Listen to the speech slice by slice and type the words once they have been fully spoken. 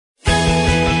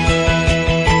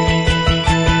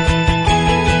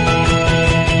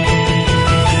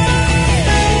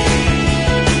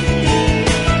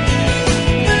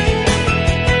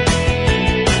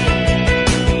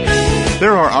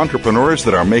entrepreneurs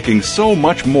that are making so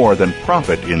much more than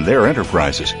profit in their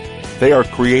enterprises. They are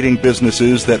creating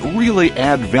businesses that really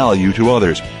add value to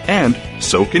others, and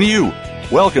so can you.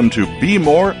 Welcome to Be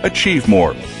More, Achieve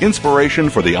More,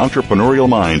 Inspiration for the Entrepreneurial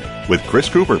Mind with Chris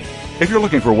Cooper. If you're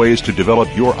looking for ways to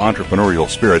develop your entrepreneurial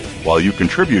spirit while you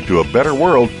contribute to a better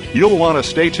world, you'll want to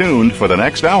stay tuned for the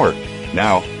next hour.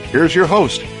 Now, here's your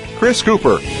host, Chris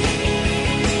Cooper.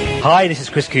 Hi, this is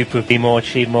Chris Cooper of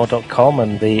BeMoreAchieveMore.com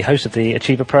and the host of the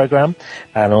Achiever program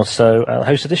and also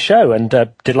host of this show, and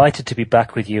delighted to be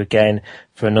back with you again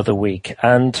for another week.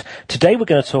 And today we're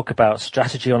going to talk about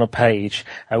strategy on a page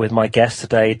with my guest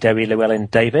today, Deri Llewellyn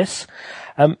Davies.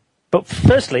 But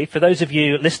firstly, for those of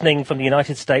you listening from the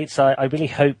United States, I really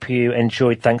hope you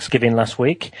enjoyed Thanksgiving last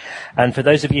week. And for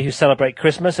those of you who celebrate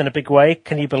Christmas in a big way,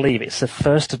 can you believe it's the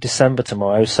 1st of December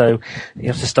tomorrow? So you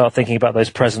have to start thinking about those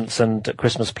presents and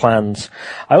Christmas plans.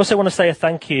 I also want to say a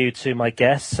thank you to my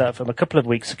guests from a couple of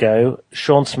weeks ago,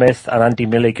 Sean Smith and Andy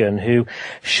Milligan, who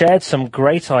shared some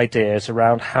great ideas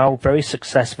around how very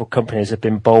successful companies have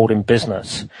been bold in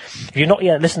business. If you've not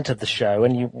yet listened to the show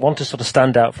and you want to sort of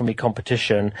stand out from your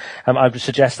competition, I would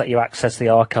suggest that you access the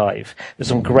archive. There's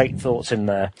some great thoughts in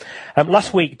there.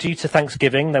 Last week, due to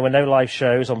Thanksgiving, there were no live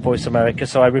shows on Voice America,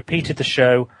 so I repeated the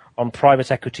show on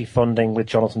private equity funding with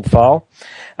Jonathan Fahl,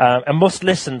 and must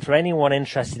listen for anyone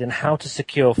interested in how to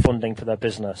secure funding for their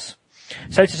business.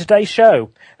 So to today's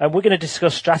show, we're going to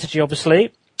discuss strategy,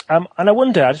 obviously, and I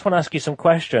just want to ask you some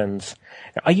questions.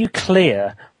 Are you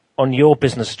clear on your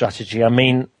business strategy? I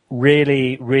mean,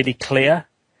 really, really clear?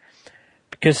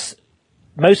 Because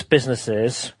most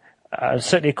businesses,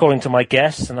 certainly according to my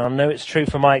guests, and I know it's true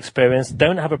from my experience,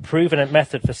 don't have a proven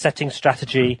method for setting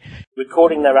strategy,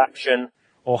 recording their action,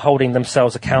 or holding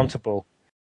themselves accountable.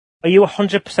 Are you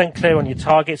 100% clear on your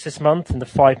targets this month in the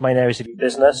 5 main areas of your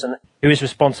business, and who is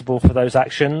responsible for those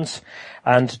actions?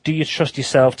 And do you trust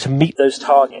yourself to meet those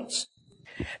targets?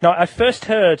 Now, I first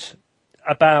heard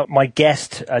about my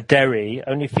guest, Deri,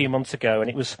 only a few months ago, and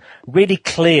it was really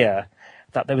clear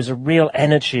that there was a real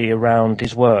energy around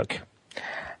his work.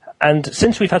 And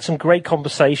since we've had some great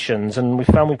conversations and we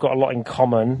found we've got a lot in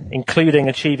common, including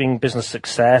achieving business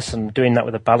success and doing that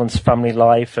with a balanced family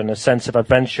life and a sense of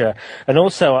adventure. And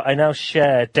also, I now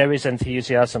share Deri's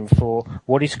enthusiasm for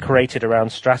what he's created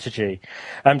around strategy.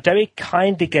 Deri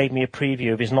kindly gave me a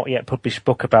preview of his not yet published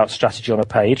book about strategy on a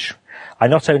page. I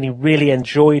not only really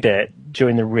enjoyed it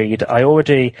during the read, I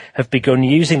already have begun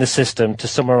using the system to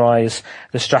summarize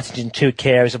the strategy in 2 key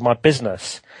areas of my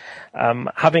business.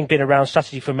 Having been around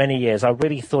strategy for many years, I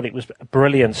really thought it was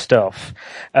brilliant stuff.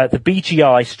 The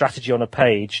BGI Strategy on a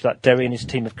page that Deri and his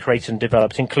team have created and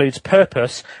developed includes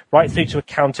purpose right through to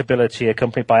accountability,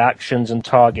 accompanied by actions and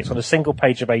targets on a single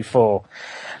page of A4.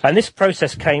 And this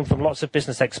process came from lots of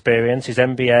business experience, his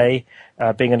MBA,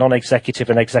 being a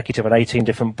non-executive and executive on 18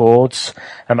 different boards,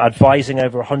 advising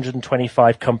over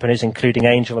 125 companies, including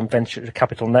angel and venture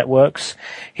capital networks.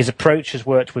 His approach has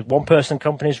worked with one-person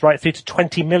companies right through to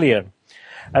 20 million.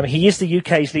 He is the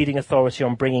UK's leading authority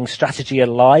on bringing strategy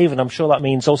alive, and I'm sure that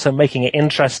means also making it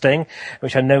interesting,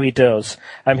 which I know he does.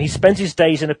 He spends his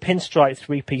days in a pinstripe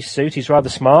 3-piece suit. He's rather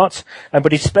smart,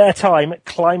 but his spare time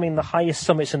climbing the highest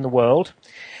summits in the world.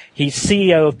 He's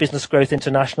CEO of Business Growth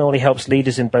International. He helps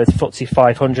leaders in both FTSE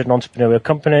 500 and entrepreneurial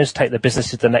companies take their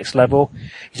businesses to the next level.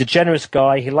 He's a generous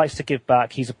guy. He likes to give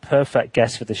back. He's a perfect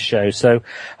guest for this show. So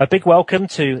a big welcome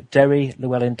to Deri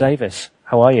Llewellyn Davies.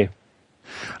 How are you?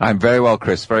 I'm very well,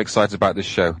 Chris. Very excited about this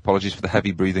show. Apologies for the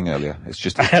heavy breathing earlier. It's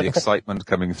just the excitement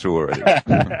coming through already.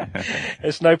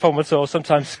 It's no problem at all.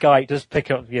 Sometimes Skype does pick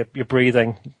up your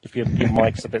breathing if your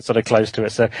mic's a bit sort of close to it,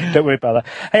 so don't worry about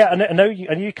that. Hey, I know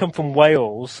you come from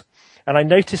Wales, and I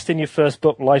noticed in your first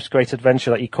book, Life's Great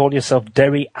Adventure, that you call yourself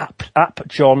Deri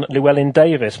John Llewellyn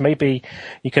Davies. Maybe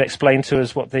you can explain to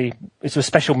us is there a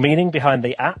special meaning behind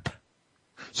the app?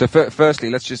 So firstly,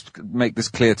 let's just make this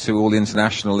clear to all the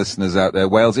international listeners out there.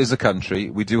 Wales is a country.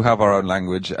 We do have our own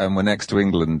language, and we're next to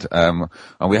England. And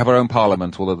we have our own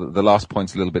parliament, although the last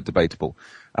point's a little bit debatable.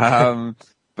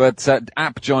 But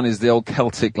Ap John is the old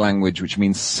Celtic language, which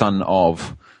means son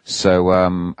of. So,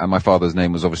 and my father's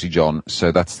name was obviously John.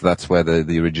 So that's where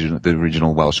the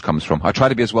original Welsh comes from. I try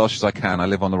to be as Welsh as I can. I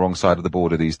live on the wrong side of the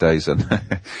border these days and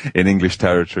in English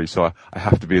territory. So I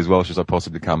have to be as Welsh as I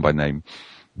possibly can by name.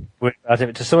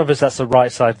 To some of us, that's the right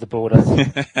side of the border.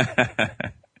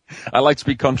 I like to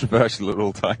be controversial at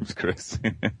all times, Chris.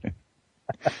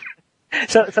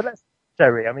 So let's,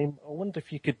 Deri, I wonder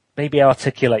if you could maybe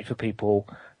articulate for people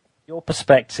your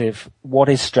perspective, what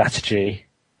is strategy?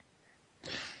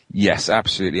 Yes,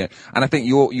 absolutely. And I think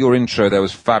your intro there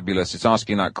was fabulous. It's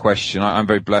asking that question. I'm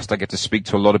very blessed. I get to speak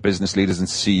to a lot of business leaders and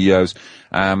CEOs.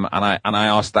 And I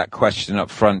asked that question up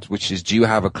front, which is, do you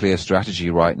have a clear strategy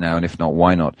right now? And if not,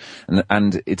 why not?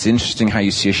 And it's interesting how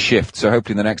you see a shift. So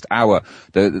hopefully in the next hour,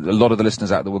 a lot of the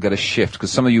listeners out there will get a shift,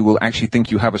 because some of you will actually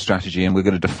think you have a strategy, and we're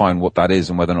going to define what that is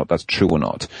and whether or not that's true or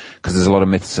not, because there's a lot of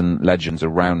myths and legends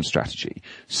around strategy.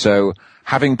 So,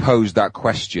 having posed that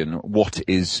question, what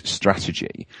is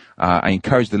strategy? I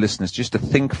encourage the listeners just to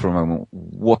think for a moment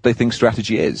what they think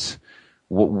strategy is.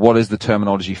 What is the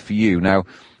terminology for you? Now,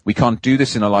 we can't do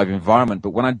this in a live environment, but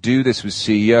when I do this with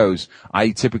CEOs, I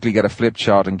typically get a flip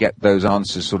chart and get those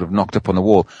answers sort of knocked up on the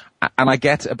wall. And I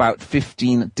get about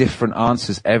 15 different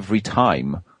answers every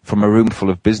time from a room full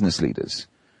of business leaders.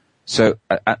 So,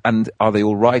 and are they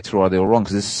all right or are they all wrong?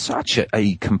 Because there's such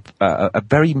a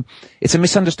very, it's a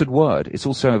misunderstood word. It's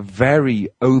also a very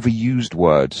overused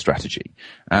word, strategy.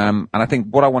 And I think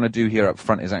what I want to do here up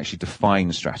front is actually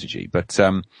define strategy. But,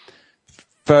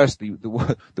 firstly,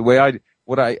 the way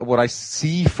what I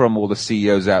see from all the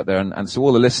CEOs out there, and so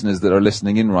all the listeners that are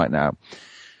listening in right now,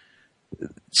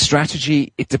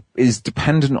 strategy is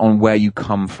dependent on where you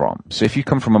come from. So if you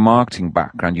come from a marketing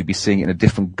background, you'll be seeing it in a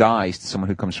different guise to someone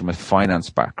who comes from a finance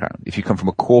background. If you come from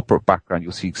a corporate background,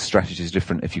 you'll see strategy is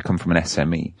different if you come from an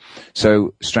SME.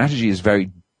 So strategy is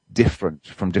very different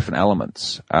from different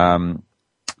elements.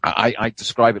 I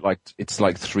describe it like it's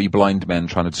like three blind men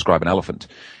trying to describe an elephant.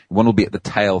 One will be at the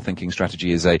tail thinking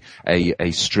strategy is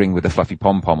a string with a fluffy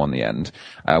pom-pom on the end.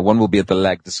 One will be at the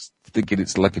leg thinking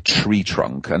it's like a tree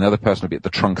trunk. Another person will be at the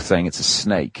trunk saying it's a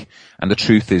snake. And the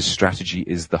truth is strategy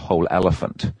is the whole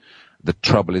elephant. The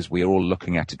trouble is we are all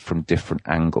looking at it from different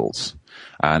angles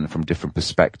and from different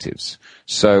perspectives.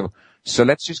 So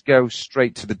let's just go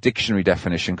straight to the dictionary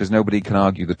definition, because nobody can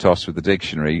argue the toss with the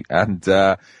dictionary, and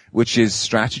which is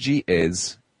strategy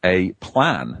is a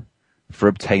plan for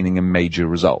obtaining a major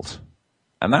result.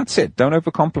 And that's it. Don't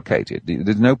overcomplicate it.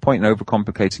 There's no point in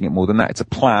overcomplicating it more than that. It's a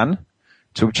plan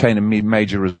to obtain a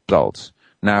major result.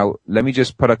 Now, let me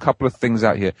just put a couple of things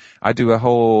out here. I do a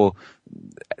whole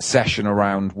session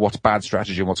around what's bad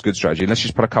strategy and what's good strategy. Let's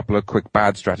just put a couple of quick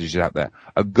bad strategies out there.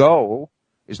 A goal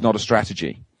is not a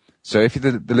strategy. So if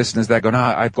the listeners there going,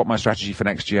 I've got my strategy for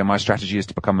next year. My strategy is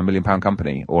to become $1 million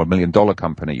company or $1 million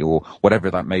company or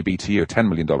whatever that may be to you, a $10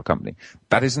 million company.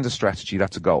 That isn't a strategy.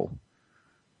 That's a goal.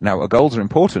 Now, goals are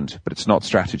important, but it's not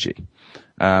strategy.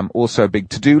 Also a big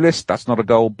to-do list. That's not a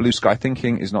goal. Blue sky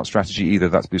thinking is not strategy either.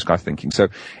 That's blue sky thinking. So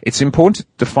it's important to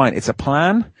define. It's a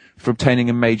plan for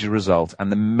obtaining a major result.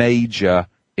 And the major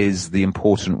is the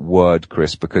important word,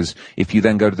 Chris, because if you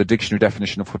then go to the dictionary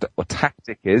definition of what a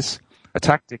tactic is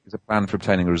a plan for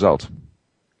obtaining a result.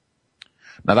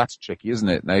 Now that's tricky, isn't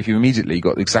it? Now if you immediately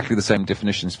got exactly the same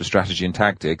definitions for strategy and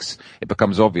tactics, it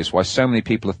becomes obvious why so many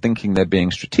people are thinking they're being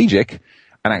strategic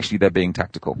and actually they're being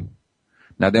tactical.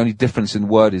 Now the only difference in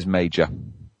word is major.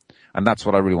 And that's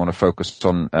what I really want to focus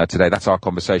on today. That's our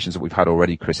conversations that we've had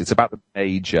already, Chris. It's about the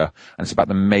major, and it's about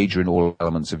the major in all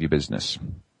elements of your business.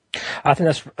 I think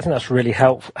that's really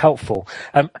helpful.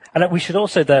 And we should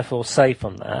also therefore say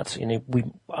from that,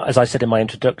 as I said in my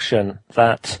introduction,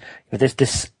 that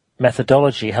this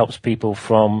methodology helps people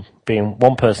from being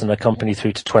one person in a company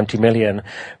through to 20 million.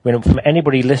 From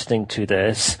anybody listening to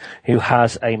this who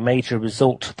has a major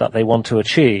result that they want to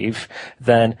achieve,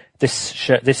 then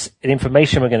this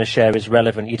information we're going to share is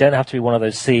relevant. You don't have to be one of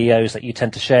those CEOs that you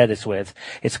tend to share this with.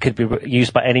 It could be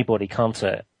used by anybody, can't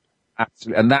it?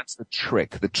 Absolutely. And that's the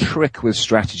trick. The trick with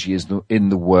strategy is in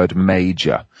the word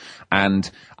major. And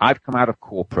I've come out of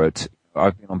corporate.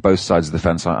 I've been on both sides of the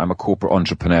fence. I'm a corporate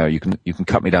entrepreneur. You can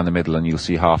cut me down the middle and you'll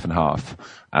see half and half.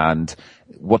 And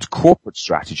what's corporate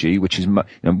strategy, which is,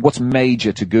 what's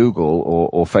major to Google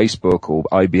or Facebook or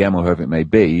IBM or whoever it may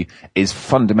be, is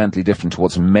fundamentally different to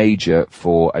what's major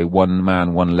for a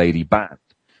one-man, one-lady band.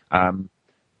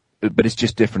 But it's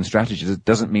just different strategies. It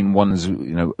doesn't mean one's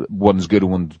good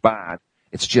and one's bad.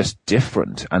 It's just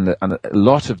different. And a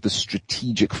lot of the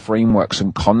strategic frameworks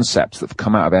and concepts that have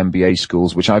come out of MBA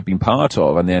schools, which I've been part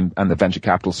of, and the venture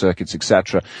capital circuits,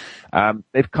 etc.,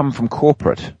 they've come from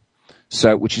corporate.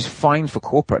 So, which is fine for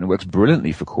corporate and it works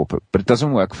brilliantly for corporate, but it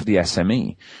doesn't work for the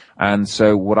SME. And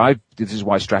so this is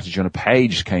why strategy on a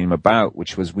page came about,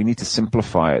 which was we need to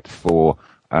simplify it for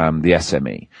the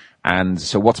SME. And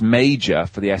so what's major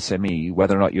for the SME,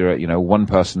 whether or not you're a, one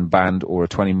person band or a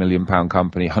 20 million pound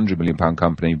company, 100 million pound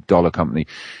company, dollar company,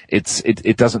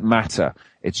 it doesn't matter.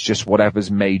 It's just whatever's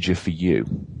major for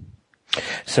you.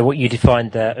 So what you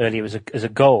defined there earlier as a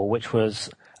goal, which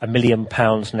was £1 million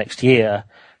next year,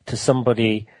 to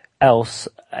somebody else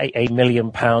 £1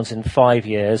 million in 5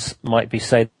 years might be,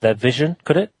 say, their vision,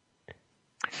 could it?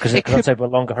 Because that's over a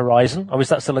longer horizon, or is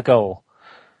that still a goal?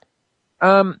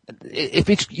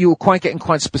 You're getting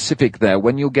quite specific there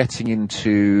when you're getting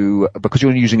into, because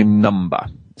you're using a number.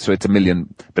 So it's the £1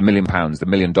 million, the $1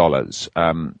 million,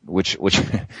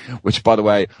 which by the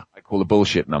way, I call a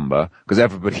bullshit number, because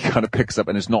everybody kind of picks up,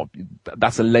 and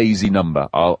that's a lazy number.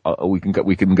 We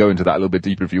can go into that a little bit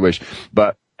deeper if you wish,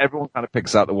 but everyone kind of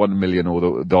picks out the $1 million or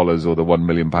the dollars or the £1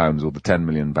 million or the £10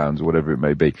 million or whatever it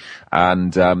may be.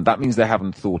 And, that means they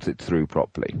haven't thought it through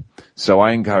properly. So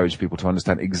I encourage people to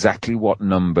understand exactly what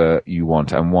number you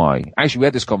want and why. Actually, we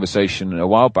had this conversation a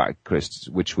while back, Chris,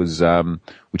 which is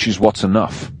what's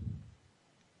enough.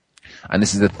 And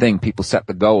this is the thing, people set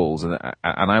the goals, and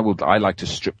I like to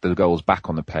strip the goals back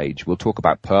on the page. We'll talk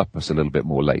about purpose a little bit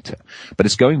more later. But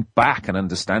it's going back and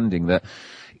understanding that,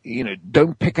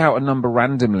 don't pick out a number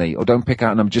randomly, or don't pick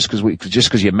out a number just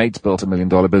because your mate's built $1 million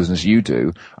business, you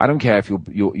do. I don't care if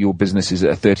your business is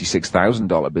a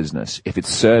 $36,000 business. If it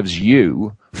serves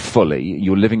you fully,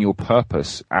 you're living your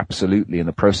purpose absolutely in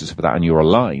the process of that, and you're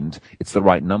aligned, it's the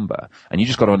right number. And you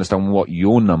just got to understand what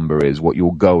your number is, what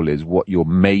your goal is, what your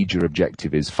major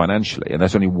objective is financially. And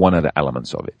that's only one of the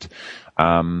elements of it.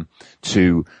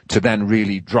 To then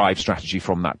really drive strategy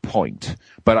from that point.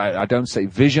 But I don't say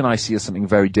vision, I see as something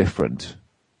very different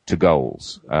to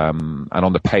goals. And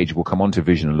on the page, we'll come on to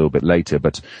vision a little bit later,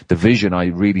 but the vision I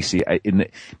really see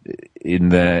it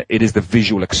is the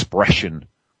visual expression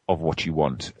of what you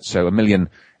want. So the $1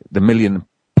 million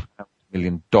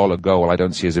goal, I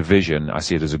don't see as a vision, I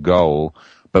see it as a goal.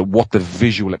 But what the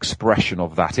visual expression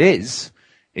of that is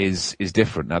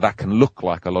different. Now, that can look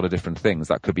like a lot of different things.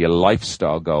 That could be a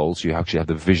lifestyle goal, so you actually have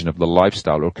the vision of the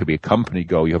lifestyle, or it could be a company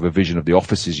goal. You have a vision of the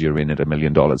offices you're in at $1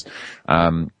 million.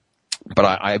 But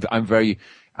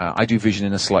I do vision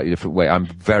in a slightly different way.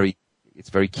 It's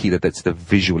very key that it's the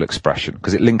visual expression,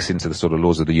 because it links into the sort of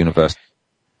laws of the universe.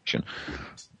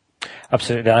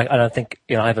 Absolutely. And I think,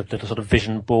 I have a little sort of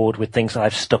vision board with things that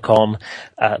I've stuck on,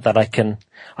 that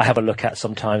I have a look at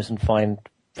sometimes and find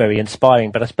very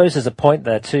inspiring. But I suppose there's a point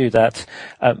there too that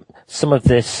some of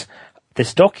this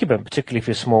document, particularly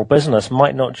for a small business,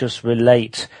 might not just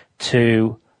relate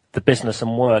to the business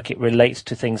and work. It relates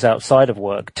to things outside of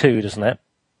work too, doesn't it?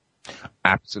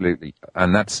 Absolutely.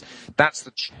 And that's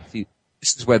the truth.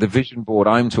 This is where the vision board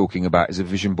I'm talking about is a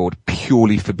vision board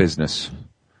purely for business.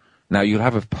 Now, you'll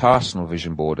have a personal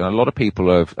vision board, and a lot of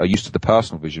people are used to the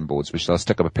personal vision boards, which they'll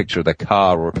stick up a picture of their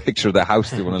car or a picture of their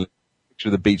house they want to live, to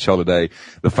the beach holiday,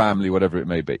 the family, whatever it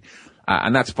may be.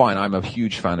 And that's fine. I'm a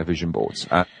huge fan of vision boards.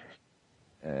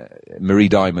 Marie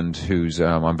Diamond, who's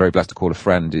I'm very blessed to call a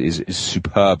friend, is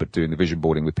superb at doing the vision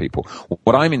boarding with people.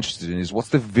 What I'm interested in is what's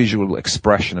the visual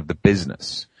expression of the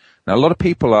business. Now, a lot of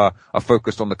people are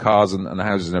focused on the cars and the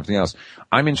houses and everything else.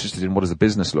 I'm interested in what does the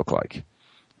business look like.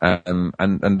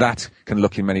 And that can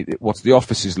look in what's the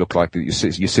offices look like that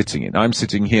you're sitting in. I'm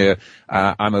sitting here,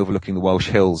 I'm overlooking the Welsh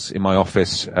Hills in my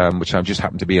office, which I just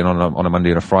happen to be in on a Monday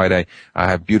and a Friday. I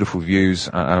have beautiful views,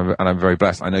 and I'm very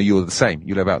blessed. I know you're the same.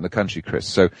 You live out in the country, Chris.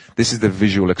 So this is the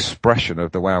visual expression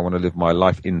of the way I want to live my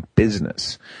life in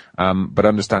business. But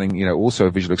understanding, also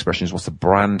a visual expression is what's the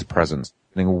brand presence,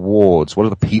 awards, what do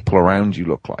the people around you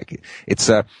look like?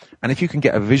 And if you can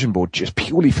get a vision board just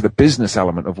purely for the business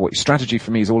element of what strategy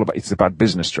for me is all about, it's about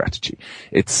business strategy.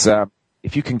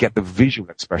 If you can get the visual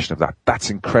expression of that, that's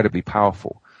incredibly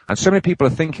powerful. And so many people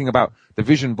are thinking about the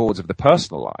vision boards of the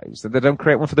personal lives that they don't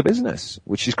create one for the business,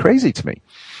 which is crazy to me.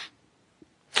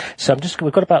 So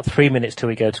we've got about 3 minutes till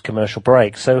we go to commercial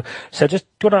break. So just,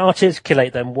 do you want to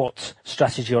articulate then what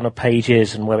strategy on a page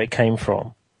is and where it came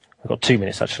from? We've got 2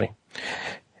 minutes actually.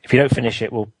 If you don't finish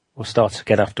it, we'll start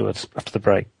again afterwards, after the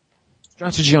break.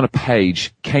 Strategy on a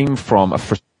page came from a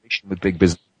frustration with big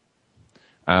business.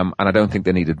 And I don't think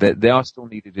they're needed. They are still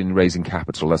needed in raising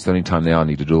capital. That's the only time they are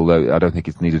needed, although I don't think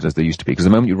it's needed as they used to be. Because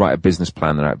the moment you write a business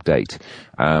plan, they're out of date.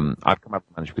 I've come up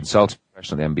with management consulting,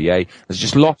 professional MBA. There's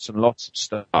just lots and lots of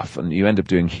stuff, and you end up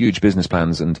doing huge business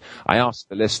plans. And I asked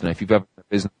the listener, if you've ever had a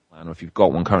business plan, or if you've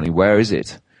got one currently, where is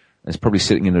it? And it's probably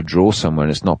sitting in a drawer somewhere,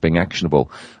 and it's not being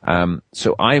actionable.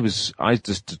 So I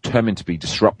just determined to be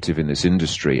disruptive in this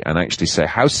industry and actually say,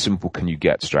 how simple can you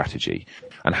get strategy,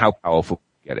 and how powerful can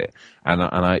you get it?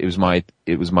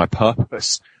 It was my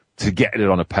purpose to get it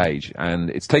on a page,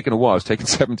 and it's taken a while. It's taken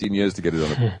 17 years to get it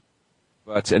on a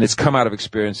page. And it's come out of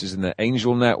experiences in the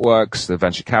angel networks, the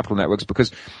venture capital networks, because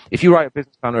if you write a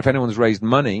business plan, or if anyone's raised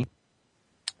money,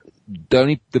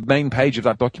 the main page of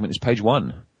that document is page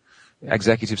 1.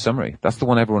 Executive summary. That's the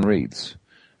one everyone reads.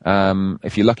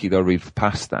 If you're lucky, they'll read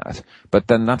past that. But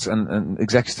then and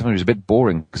executive summary is a bit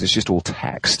boring because it's just all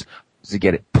text. To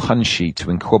get it punchy, to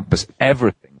encompass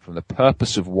everything from the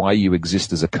purpose of why you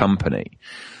exist as a company,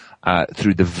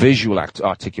 through the visual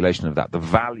articulation of that, the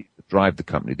values that drive the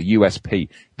company, the USP,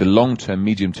 the long-term,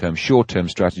 medium-term, short-term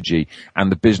strategy,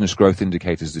 and the business growth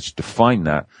indicators that define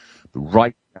that,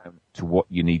 right down to what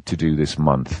you need to do this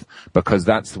month. Because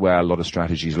that's where a lot of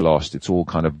strategy is lost. It's all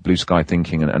kind of blue sky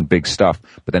thinking and big stuff,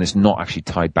 but then it's not actually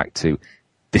tied back to,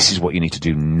 this is what you need to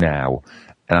do now.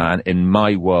 And in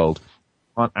my world,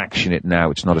 can't action it now.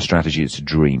 It's not a strategy. It's a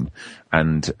dream.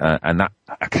 And that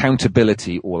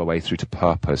accountability all the way through to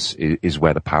purpose is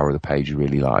where the power of the page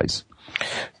really lies.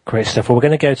 Great stuff. Well, we're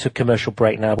going to go to a commercial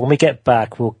break now. When we get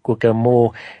back, we'll go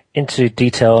more into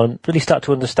detail and really start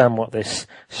to understand what this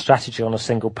strategy on a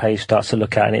single page starts to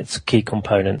look at and its key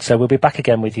components. So we'll be back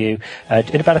again with you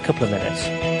in about a couple of minutes.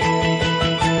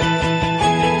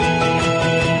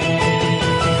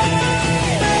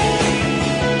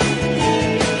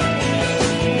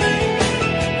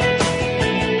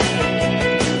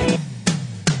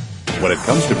 When it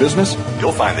comes to business,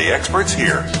 you'll find the experts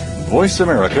here. Voice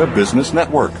America Business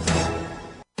Network.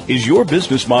 Is your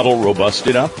business model robust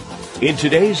enough? In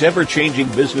today's ever-changing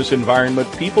business environment,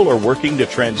 people are working to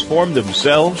transform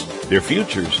themselves, their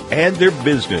futures, and their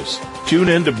business. Tune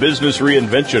in to Business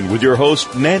Reinvention with your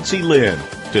host, Nancy Lynn.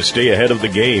 To stay ahead of the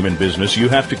game in business, you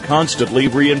have to constantly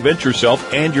reinvent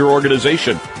yourself and your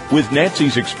organization. With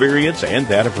Nancy's experience and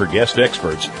that of her guest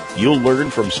experts, you'll learn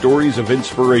from stories of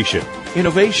inspiration,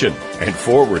 innovation, and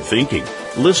forward thinking.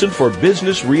 Listen for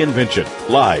Business Reinvention,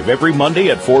 live every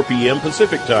Monday at 4 p.m.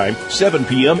 Pacific Time, 7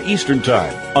 p.m. Eastern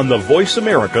Time, on the Voice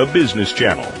America Business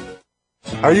Channel.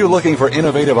 Are you looking for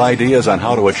innovative ideas on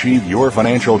how to achieve your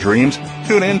financial dreams?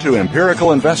 Tune in to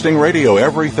Empirical Investing Radio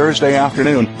every Thursday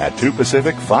afternoon at 2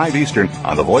 Pacific, 5 Eastern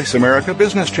on the Voice America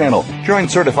Business Channel. Join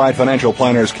certified financial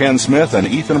planners Ken Smith and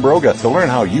Ethan Broga to learn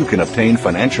how you can obtain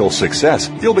financial success.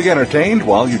 You'll be entertained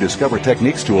while you discover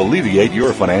techniques to alleviate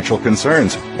your financial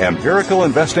concerns. Empirical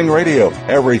Investing Radio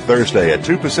every Thursday at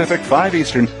 2 Pacific, 5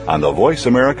 Eastern on the Voice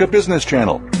America Business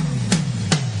Channel.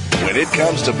 When it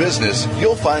comes to business,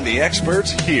 you'll find the experts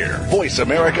here. Voice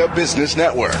America Business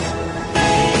Network.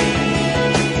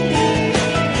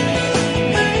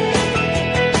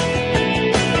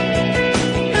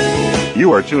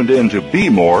 You are tuned in to Be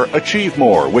More, Achieve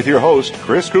More with your host,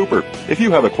 Chris Cooper. If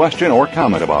you have a question or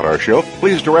comment about our show,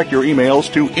 please direct your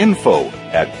emails to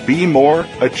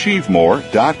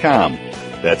info@bemoreachievemore.com.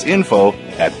 That's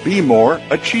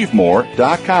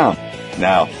info@bemoreachievemore.com.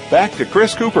 Now, back to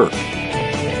Chris Cooper.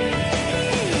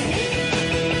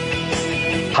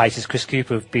 Hi, this is Chris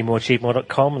Cooper of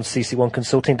BeMoreAchieveMore.com and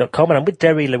CC1Consulting.com, and I'm with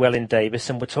Deri Llewellyn Davies,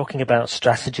 and we're talking about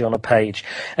strategy on a page.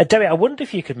 Deri, I wonder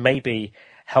if you could maybe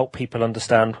help people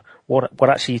understand what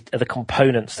actually are the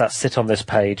components that sit on this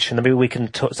page, and then maybe we can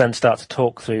then start to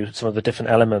talk through some of the different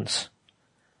elements.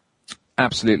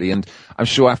 Absolutely, and I'm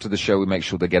sure after the show we make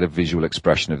sure they get a visual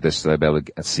expression of this so they'll be able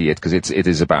to see it, because it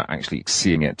is about actually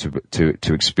seeing it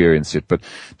to experience it. But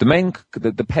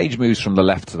the page moves from the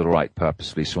left to the right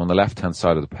purposefully. So on the left-hand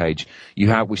side of the page,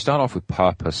 we start off with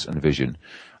purpose and vision.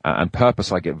 And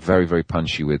purpose I get very, very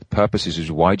punchy with. Purpose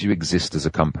is why do you exist as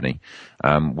a company?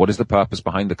 What is the purpose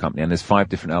behind the company? And there's 5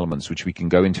 different elements which we can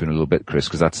go into in a little bit, Chris,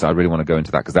 because I really want to go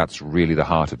into that because that's really the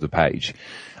heart of the page.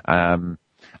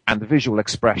 And the visual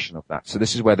expression of that. So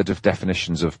this is where the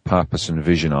definitions of purpose and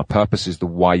vision are. Purpose is the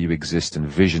why you exist, and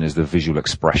vision is the visual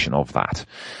expression of that.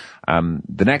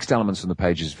 The next elements on the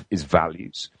page is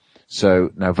values. So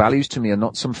now values to me are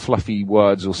not some fluffy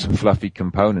words or some fluffy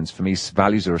components. For me,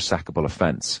 values are a sackable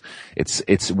offense.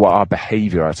 It's what our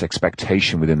behavior, our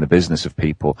expectation within the business of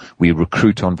people. We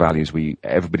recruit on values.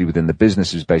 Everybody within the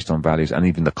business is based on values, and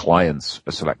even the clients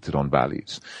are selected on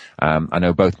values. I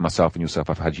know both myself and yourself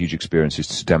have had huge experiences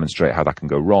to demonstrate how that can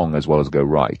go wrong as well as go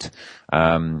right.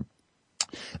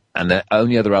 And the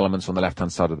only other elements on the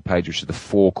left-hand side of the page, which are the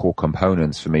 4 core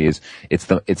components for me, is it's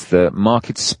the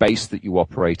market space that you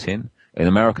operate in. In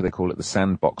America, they call it the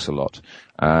sandbox a lot.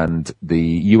 And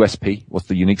the USP, what's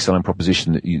the unique selling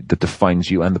proposition that defines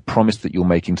you, and the promise that you're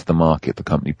making to the market, the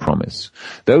company promise.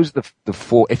 Those are the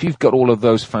 4. If you've got all of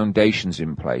those foundations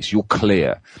in place, you're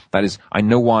clear. That is, I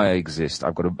know why I exist.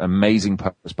 I've got an amazing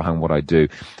purpose behind what I do.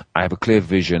 I have a clear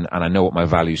vision, and I know what my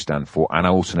values stand for, and I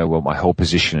also know what my whole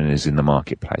position is in the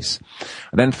marketplace.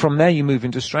 And then from there, you move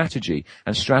into strategy.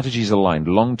 And strategy is aligned,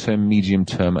 long-term,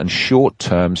 medium-term, and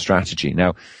short-term strategy.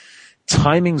 Now,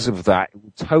 timings of that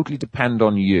will totally depend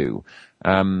on you.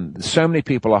 So many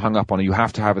people are hung up on you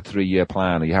have to have a 3-year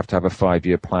plan or you have to have a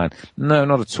 5-year plan. No,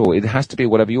 not at all. It has to be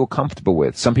whatever you're comfortable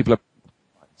with. Some people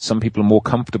Some people are more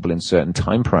comfortable in certain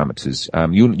time parameters.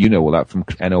 You know all that from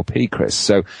NLP, Chris.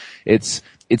 So it's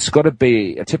got to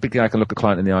be, typically I can look a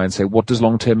client in the eye and say, what does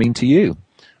long-term mean to you?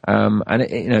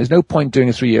 There's no point doing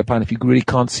a 3-year plan if you really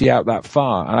can't see out that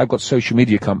far. And I've got social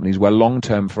media companies where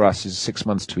long-term for us is 6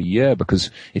 months to a year, because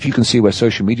if you can see where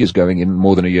social media is going in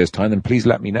more than a year's time, then please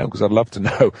let me know, because I'd love to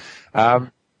know.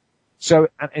 So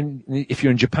if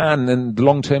you're in Japan, then the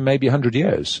long term may be 100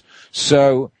 years.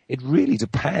 So it really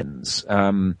depends.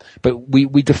 But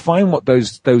we define what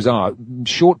those are.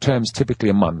 Short term's typically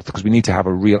a month, because we need to have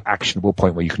a real actionable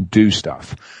point where you can do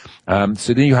stuff.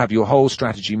 So then you have your whole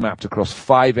strategy mapped across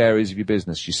 5 areas of your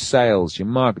business: your sales, your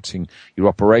marketing, your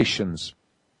operations,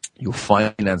 your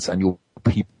finance, and your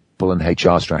people and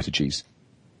HR strategies.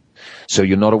 So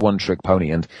you're not a one-trick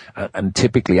pony, and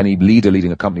typically any leader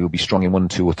leading a company will be strong in 1,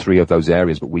 2, or 3 of those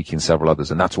areas, but weak in several others,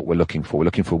 and that's what we're looking for. We're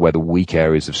looking for where the weak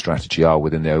areas of strategy are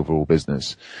within the overall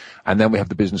business. And then we have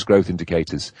the business growth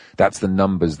indicators. That's the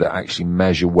numbers that actually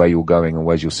measure where you're going and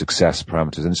where's your success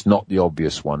parameters, and it's not the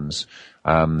obvious ones.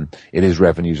 It is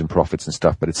revenues and profits and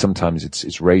stuff, but sometimes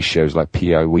it's ratios like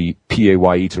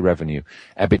PAYE to revenue,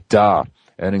 EBITDA,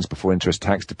 earnings before interest,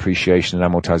 tax, depreciation,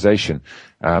 and amortization.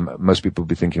 Most people will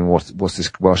be thinking, what's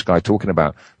this Welsh guy talking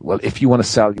about? Well, if you want to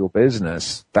sell your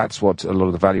business, that's what a lot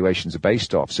of the valuations are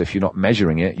based off. So if you're not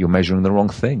measuring it, you're measuring the wrong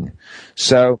thing.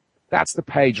 So that's the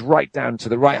page right down to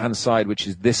the right-hand side, which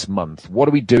is this month. What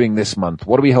are we doing this month?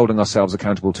 What are we holding ourselves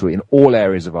accountable to in all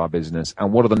areas of our business?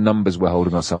 And what are the numbers we're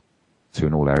holding ourselves to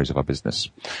in all areas of our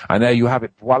business? And there you have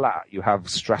it. Voila. You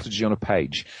have strategy on a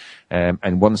page,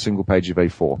 and one single page of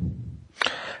A4.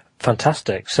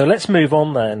 Fantastic. So let's move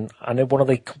on then. I know one of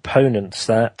the components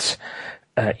that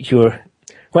what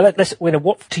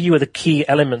to you are the key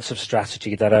elements of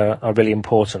strategy that are really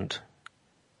important?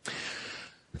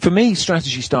 For me,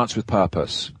 strategy starts with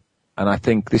purpose. And I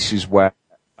think this is where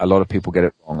a lot of people get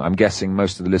it wrong. I'm guessing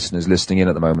most of the listeners listening in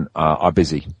at the moment are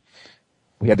busy.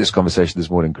 We had this conversation this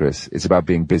morning, Chris. It's about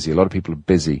being busy. A lot of people are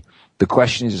busy. The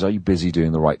question is, are you busy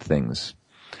doing the right things?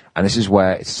 And this is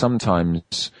where it's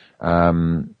sometimes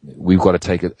we've got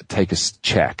to take a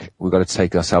check. We've got to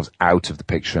take ourselves out of the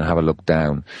picture and have a look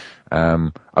down.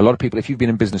 A lot of people, if you've been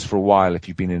in business for a while, if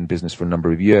you've been in business for a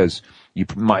number of years, you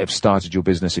might have started your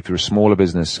business, if you're a smaller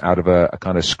business, out of a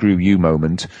kind of screw you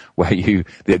moment where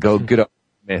the good old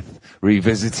myth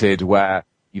revisited, where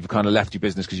you've kind of left your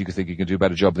business because you think you can do a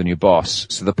better job than your boss.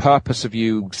 So the purpose of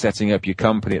you setting up your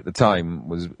company at the time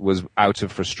was out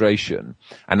of frustration.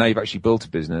 And now you've actually built a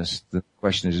business. The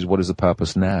question is what is the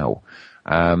purpose now?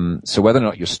 So whether or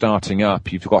not you're starting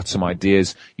up, you've got some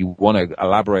ideas, you want to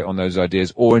elaborate on those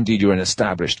ideas, or indeed you're an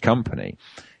established company,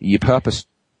 your purpose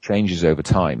changes over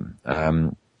time.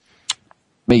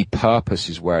 Me, purpose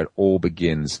is where it all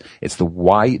begins. It's the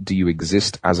why do you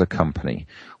exist as a company?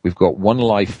 We've got one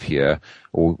life here,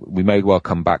 or we may well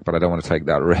come back, but I don't want to take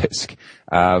that risk.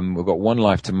 We've got one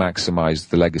life to maximize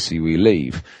the legacy we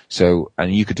leave. So,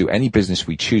 and you could do any business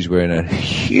we choose. We're in a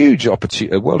huge a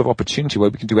world of opportunity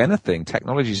where we can do anything.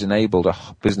 Technology's enabled a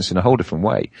business in a whole different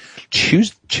way.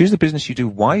 Choose the business you do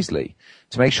wisely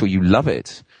to make sure you love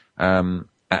it.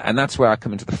 And that's where I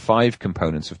come into the 5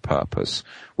 components of purpose,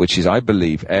 which is, I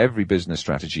believe every business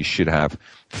strategy should have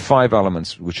 5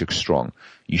 elements which are strong.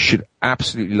 You should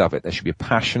absolutely love it. There should be a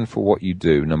passion for what you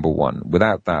do, number 1.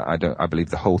 Without that, I believe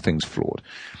the whole thing's flawed.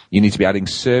 You need to be adding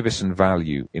service and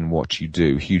value in what you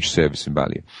do, huge service and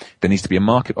value. There needs to be a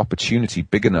market opportunity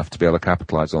big enough to be able to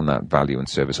capitalize on that value and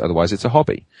service. Otherwise, it's a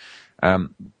hobby.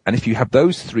 And if you have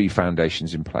those 3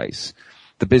 foundations in place,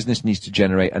 the business needs to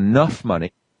generate enough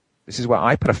money. This is where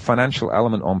I put a financial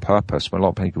element on purpose when a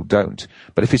lot of people don't.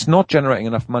 But if it's not generating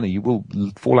enough money, you will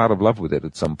fall out of love with it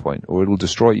at some point, or it will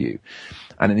destroy you.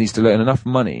 And it needs to earn enough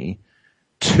money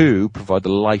to provide the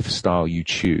lifestyle you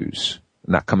choose.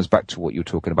 And that comes back to what you were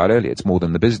talking about earlier. It's more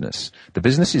than the business. The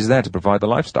business is there to provide the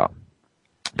lifestyle.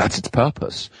 That's its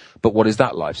purpose. But what is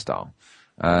that lifestyle?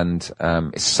 And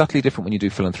it's subtly different when you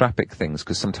do philanthropic things,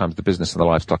 because sometimes the business and the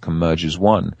lifestyle can merge as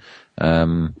one.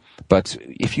 But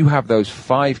if you have those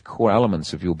 5 core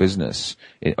elements of your business,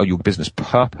 or your business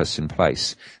purpose in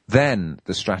place, then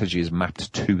the strategy is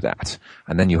mapped to that.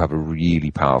 And then you have a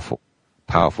really powerful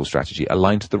strategy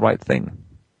aligned to the right thing.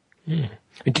 Mm.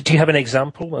 Do you have an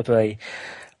example of a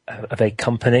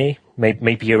company,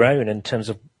 maybe your own, in terms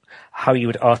of how you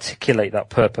would articulate that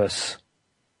purpose?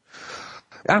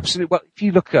 Absolutely. Well, if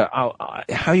you look at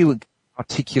how you would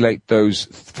articulate those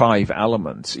 5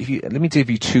 elements, let me give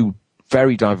you 2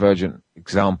 very divergent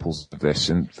examples of this,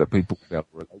 and that people will be able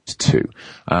to relate to,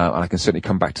 and I can certainly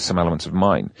come back to some elements of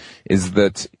mine, is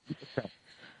that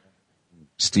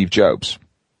Steve Jobs.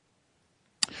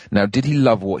 Now, did he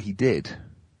love what he did?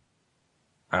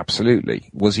 Absolutely.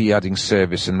 Was he adding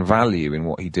service and value in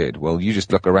what he did? Well, you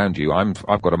just look around you.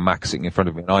 I've got a Mac sitting in front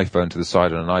of me, an iPhone to the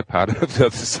side, and an iPad at the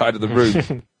other side of the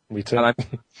room. Me too.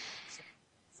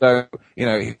 So,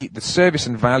 the service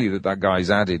and value that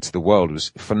guy's added to the world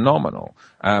was phenomenal.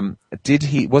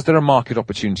 Was there a market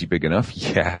opportunity big enough?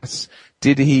 Yes.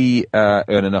 Did he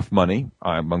earn enough money?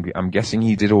 I'm guessing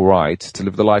he did all right to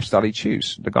live the lifestyle he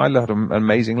chose. The guy had an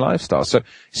amazing lifestyle. So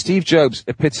Steve Jobs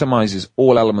epitomizes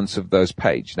all elements of those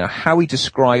page. Now, how he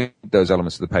described those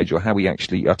elements of the page or how he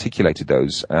actually articulated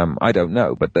those, I don't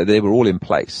know, but they were all in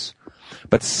place.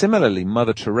 But similarly,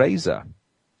 Mother Teresa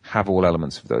have all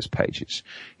elements of those pages.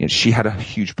 She had a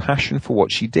huge passion for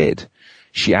what she did.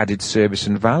 She added service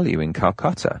and value in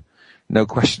Calcutta. No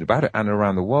question about it, and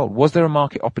around the world. Was there a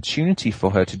market opportunity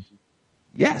for her to?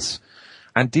 Yes.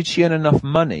 And did she earn enough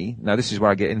money? Now, this is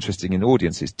where I get interesting in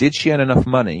audiences. Did she earn enough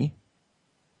money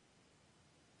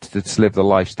to live the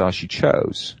lifestyle she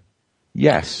chose?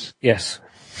 Yes. Yes.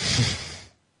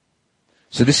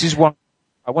 So this is why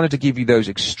I wanted to give you those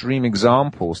extreme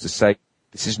examples to say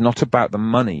this is not about the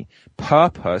money.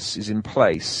 Purpose is in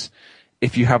place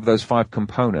if you have those 5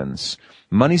 components.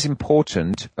 Money's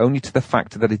important only to the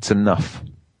fact that it's enough.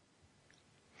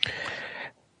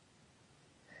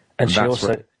 And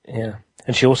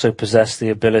she also possessed the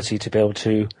ability to be able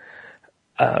to,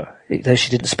 though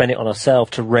she didn't spend it on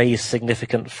herself, to raise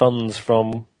significant funds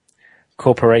from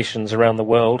corporations around the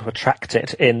world, attract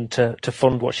it in to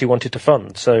fund what she wanted to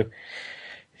fund. So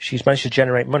she's managed to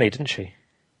generate money, didn't she?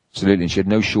 Absolutely, and she had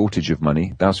no shortage of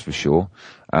money, that's for sure.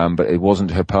 But it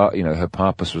wasn't her her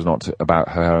purpose was not about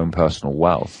her own personal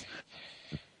wealth.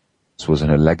 This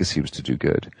wasn't her legacy was to do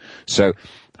good. So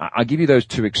I give you those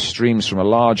 2 extremes from a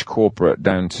large corporate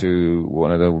down to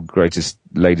one of the greatest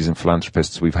ladies and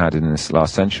philanthropists we've had in this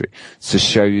last century to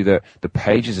show you that the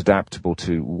page is adaptable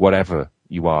to whatever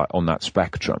you are on that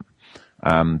spectrum.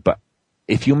 But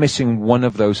if you're missing one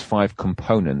of those 5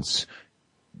 components,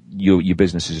 your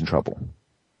business is in trouble.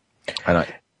 And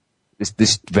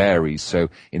this varies. So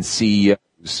in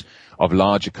CEOs of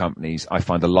larger companies, I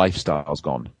find the lifestyle's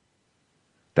gone.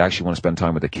 They actually want to spend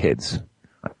time with their kids.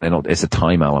 It's a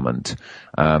time element.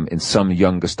 In some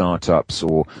younger startups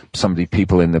or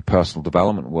people in the personal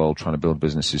development world trying to build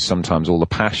businesses, sometimes all the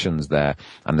passion's there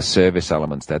and the service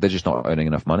elements there. They're just not earning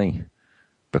enough money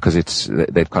because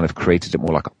they've kind of created it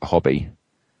more like a hobby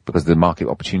because the market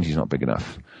opportunity is not big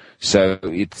enough. So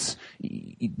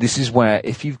this is where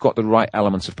if you've got the right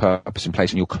elements of purpose in place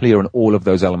and you're clear on all of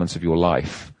those elements of your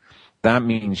life, that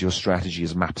means your strategy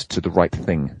is mapped to the right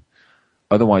thing.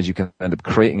 Otherwise, you can end up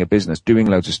creating a business, doing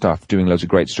loads of stuff, doing loads of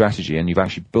great strategy, and you've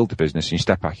actually built a business, and you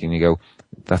step back and you go,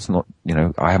 that's not,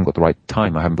 I haven't got the right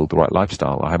time, I haven't built the right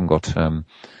lifestyle, I haven't got,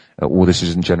 all this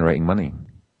isn't generating money.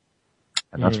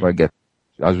 And that's where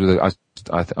I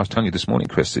was telling you this morning,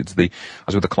 Chris, I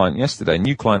was with a client yesterday,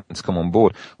 new clients come on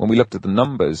board. When we looked at the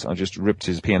numbers, I just ripped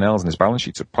his P&Ls and his balance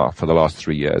sheets apart for the last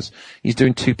 3 years. He's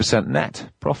doing 2% net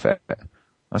profit.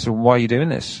 I said, why are you doing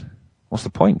this? What's the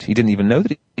point? He didn't even know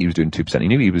that he was doing 2%. He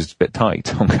knew he was a bit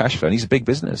tight on cash flow, and he's a big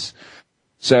business.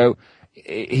 So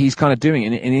he's kind of doing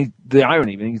it, and the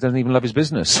irony, he doesn't even love his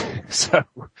business. So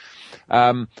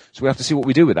we have to see what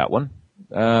we do with that one.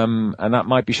 And that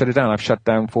might be shut it down. I've shut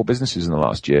down 4 businesses in the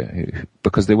last year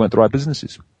because they weren't the right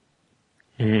businesses.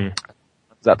 Mm.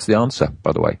 That's the answer,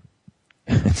 by the way.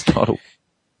 It's not all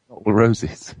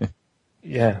roses.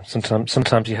 Yeah,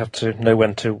 sometimes you have to know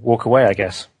when to walk away, I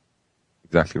guess.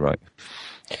 Exactly right.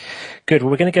 Good.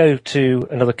 Well, we're going to go to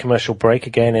another commercial break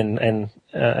again in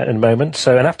a moment.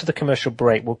 So, and after the commercial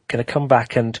break, we're going to come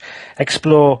back and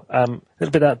explore a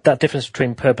little bit that difference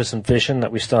between purpose and vision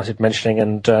that we started mentioning,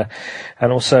 and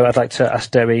also I'd like to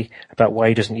ask Deri about why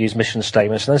he doesn't use mission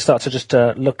statements, and then start to just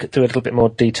look through a little bit more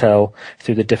detail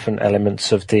through the different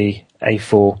elements of the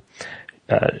A4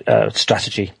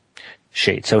 strategy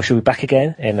sheet. So, she'll be back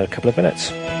again in a couple of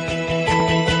minutes.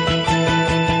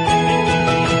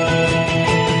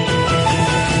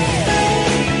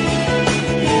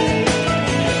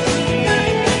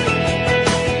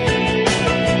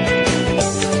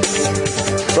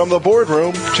 From the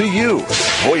boardroom to you,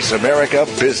 Voice America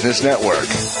Business Network.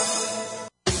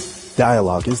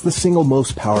 Dialogue is the single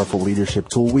most powerful leadership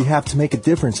tool we have to make a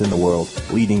difference in the world.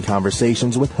 Leading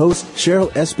Conversations with host Cheryl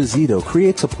Esposito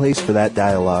creates a place for that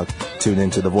dialogue. Tune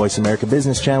into the Voice America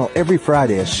Business Channel every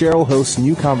Friday as Cheryl hosts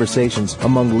new conversations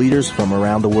among leaders from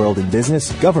around the world in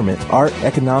business, government, art,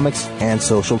 economics, and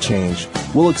social change.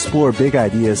 We'll explore big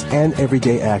ideas and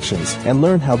everyday actions and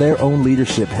learn how their own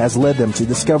leadership has led them to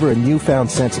discover a newfound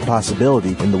sense of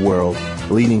possibility in the world.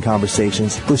 Leading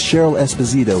Conversations with Cheryl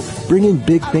Esposito, bringing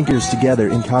big thinkers together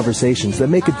in conversations that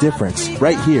make a difference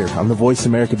right here on the Voice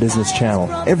America Business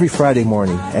Channel every Friday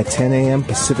morning at 10 a.m.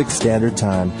 Pacific Standard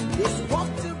Time.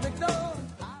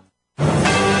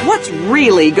 What's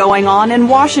really going on in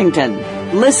Washington?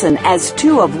 Listen as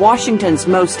two of Washington's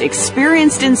most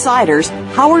experienced insiders,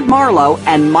 Howard Marlowe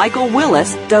and Michael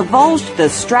Willis, divulge the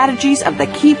strategies of the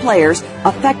key players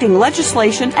affecting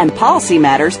legislation and policy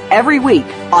matters every week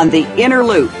on The Inner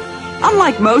Loop.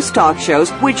 Unlike most talk shows,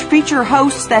 which feature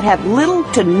hosts that have little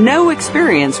to no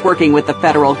experience working with the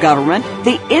federal government,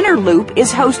 The Inner Loop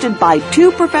is hosted by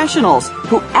two professionals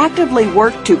who actively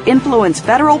work to influence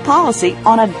federal policy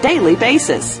on a daily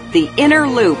basis. The Inner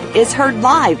Loop is heard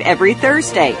live every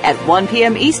Thursday at 1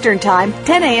 p.m. Eastern Time,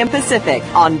 10 a.m. Pacific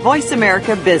on Voice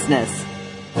America Business.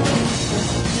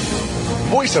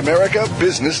 Voice America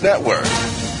Business Network,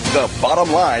 the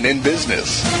bottom line in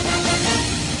business.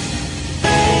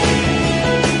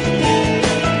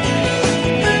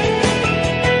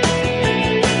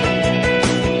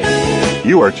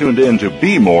 You are tuned in to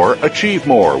Be More, Achieve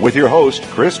More with your host,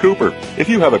 Chris Cooper. If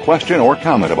you have a question or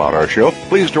comment about our show,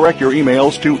 please direct your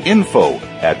emails to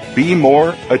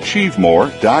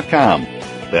info@bemoreachievemore.com.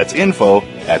 That's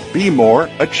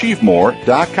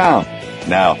info@bemoreachievemore.com.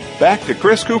 Now, back to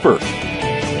Chris Cooper.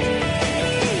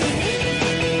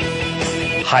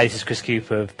 Hi, this is Chris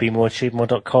Cooper of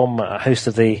BeMoreAchieveMore.com, host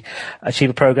of the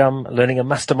Achiever Program, Learning and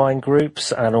Mastermind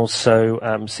Groups, and also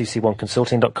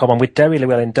CC1Consulting.com. I'm with Deri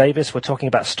Llewellyn Davies. We're talking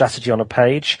about strategy on a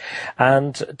page.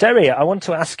 And Deri, I want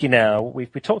to ask you now, we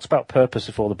talked about purpose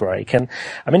before the break, and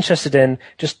I'm interested in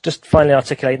just finally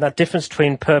articulating that difference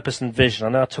between purpose and vision.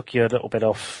 I know I took you a little bit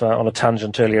off on a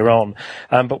tangent earlier on,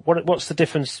 but what's the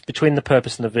difference between the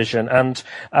purpose and the vision? And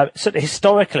so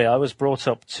historically, I was brought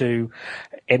up to,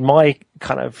 in my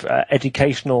kind of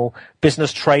educational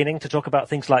business training, to talk about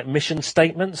things like mission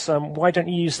statements. Why don't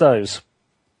you use those?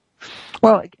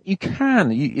 Well, you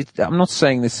can. I'm not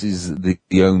saying this is the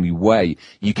only way.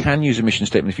 You can use a mission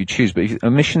statement if you choose, but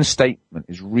a mission statement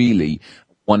is really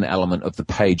one element of the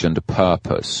page under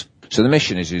purpose. So the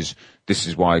mission is this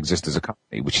is why I exist as a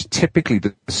company, which is typically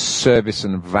the service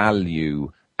and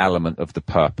value element of the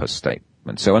purpose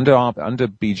statement. So under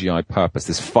BGI purpose,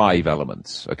 there's 5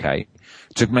 elements, okay,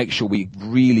 to make sure we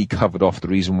really covered off the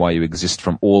reason why you exist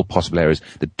from all possible areas.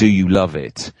 Do you love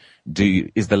it?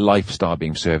 Is the lifestyle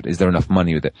being served? Is there enough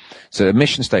money with it? So a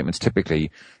mission statement's typically,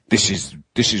 this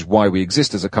is why we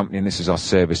exist as a company, and this is our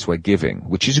service we're giving,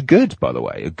 which is good, by the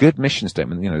way, a good mission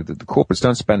statement. You know, the corporates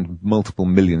don't spend multiple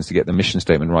millions to get the mission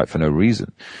statement right for no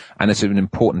reason. And it's an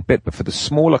important bit, but for the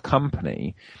smaller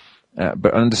company,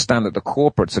 but understand that the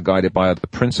corporates are guided by other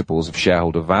principles of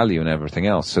shareholder value and everything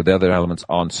else. So the other elements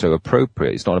aren't so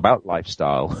appropriate. It's not about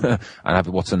lifestyle and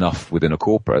what's enough within a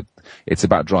corporate. It's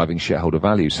about driving shareholder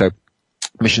value. So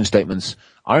mission statements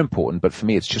are important, but for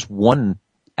me, it's just one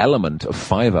element of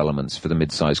 5 elements for the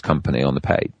mid-sized company on the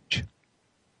page.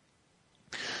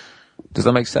 Does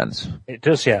that make sense? It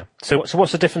does, yeah. So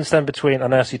what's the difference then between,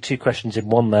 and I asked you 2 questions in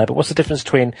one there, but what's the difference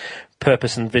between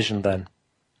purpose and vision then?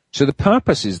 So the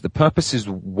purpose is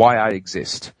why I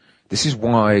exist. This is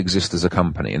why I exist as a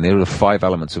company. And there are the 5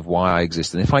 elements of why I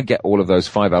exist. And if I get all of those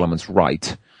 5 elements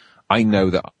right, I know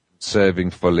that I'm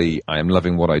serving fully, I am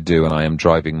loving what I do, and I am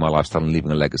driving my lifestyle and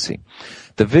leaving a legacy.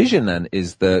 The vision then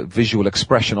is the visual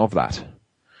expression of that.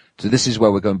 So this is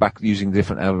where we're going back using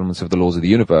different elements of the laws of the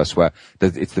universe, where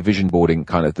it's the vision boarding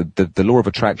kind of, the law of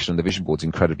attraction and the vision board is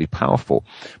incredibly powerful,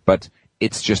 but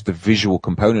it's just the visual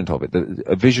component of it.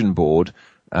 A vision board,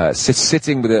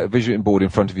 sitting with a vision board in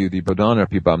front of you, the banana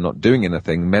people, I'm not doing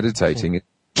anything, meditating, it's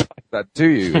like that to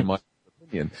you, in my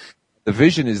opinion. The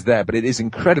vision is there, but it is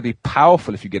incredibly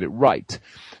powerful if you get it right.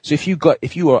 So if you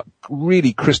are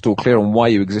really crystal clear on why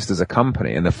you exist as a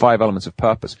company and the 5 elements of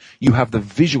purpose, you have the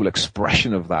visual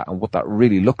expression of that and what that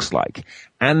really looks like.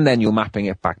 And then you're mapping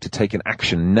it back to take an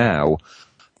action now.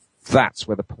 That's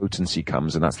where the potency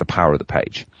comes, and that's the power of the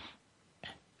page.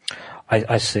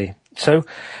 I see. So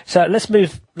let's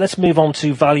move on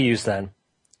to values then.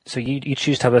 So you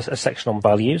choose to have a section on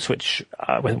values, which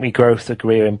we both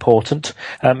agree are important.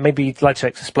 Maybe you'd like to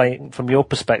explain from your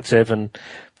perspective and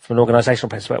from an organisational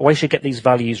perspective why you should get these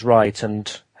values right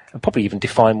and probably even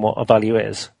define what a value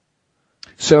is.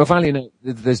 So a value,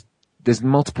 there's there's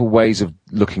multiple ways of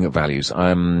looking at values.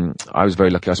 I was very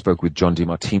lucky. I spoke with John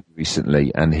DiMartino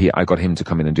recently, and I got him to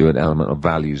come in and do an element of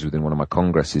values within one of my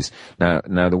congresses.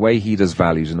 Now the way he does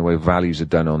values and the way values are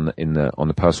done on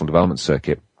the personal development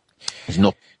circuit is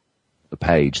not the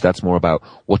page. That's more about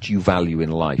what you value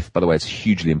in life. By the way, it's a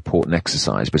hugely important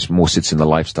exercise, but it more sits in the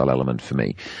lifestyle element for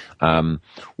me.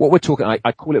 What we're talking,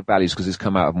 I call it values because it's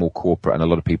come out of more corporate, and a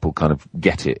lot of people kind of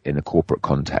get it in a corporate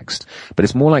context. But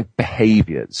it's more like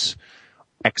behaviors,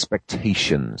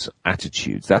 expectations,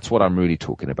 attitudes. That's what I'm really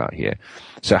talking about here.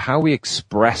 So how we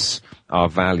express our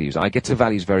values. I get to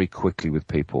values very quickly with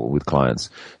people, with clients.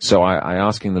 So I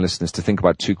asking the listeners to think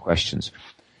about two questions.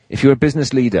 If you're a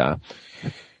business leader,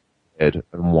 and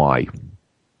why?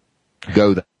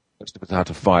 Go there. Most of us how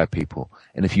to fire people.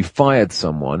 And if you fired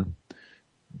someone,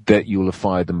 that you'll have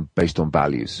fired them based on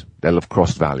values. They'll have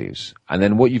crossed values. And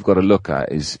then what you've got to look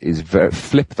at is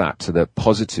flip that to the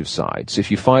positive side. So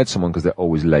if you fired someone because they're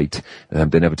always late,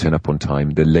 they never turn up on time,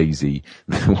 they're lazy,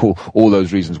 all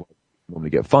those reasons why you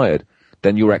normally get fired,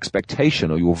 then your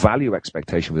expectation or your value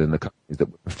expectation within the company is that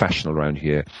we're professional around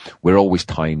here. We're always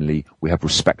timely. We have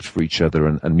respect for each other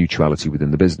and mutuality within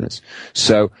the business.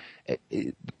 So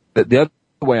the other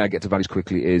way I get to values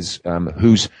quickly is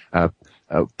who's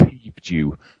peeved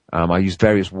you. I use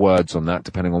various words on that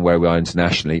depending on where we are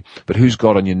internationally, but who's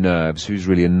got on your nerves, who's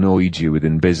really annoyed you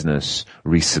within business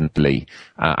recently,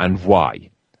 and why?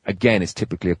 Again, it's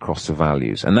typically across the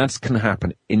values, and that can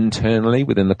happen internally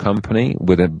within the company,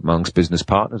 amongst business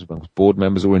partners, amongst board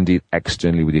members, or indeed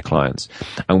externally with your clients.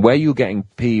 And where you're getting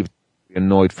peeved,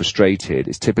 annoyed, frustrated,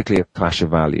 is typically a clash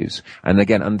of values. And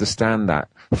again, understand that,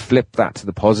 flip that to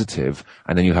the positive,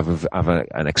 and then you have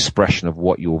an expression of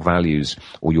what your values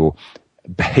or your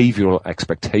behavioral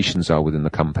expectations are within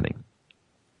the company.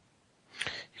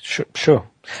 Sure.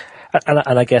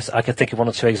 And I guess I could think of one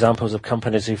or two examples of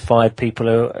companies who fired people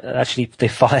who actually they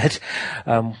fired,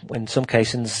 in some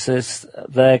cases,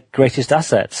 their greatest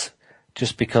assets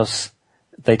just because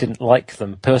they didn't like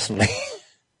them personally.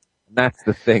 That's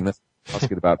the thing. That's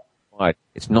asking about why.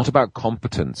 It's not about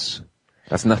competence.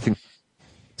 That's nothing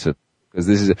to, because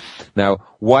this is now,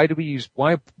 why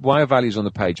are values on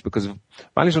the page? Because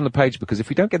if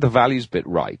we don't get the values bit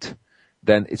right,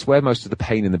 then it's where most of the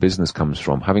pain in the business comes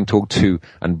from. Having talked to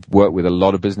and worked with a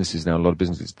lot of businesses now,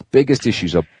 the biggest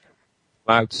issues are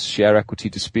buyouts, share equity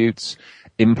disputes,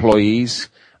 employees,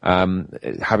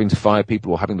 having to fire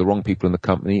people or having the wrong people in the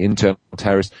company, internal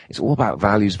terrorists. It's all about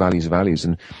values.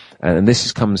 And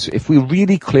this comes, if we're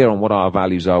really clear on what our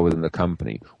values are within the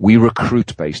company, we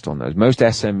recruit based on those. Most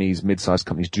SMEs, mid-sized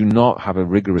companies do not have a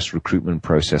rigorous recruitment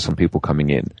process on people coming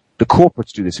in. The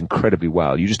corporates do this incredibly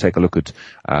well. You just take a look at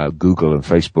Google and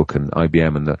Facebook and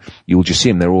IBM, and you'll just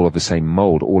see them. They're all of the same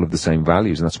mold, all of the same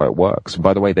values, and that's why it works. And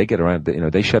by the way, they get around.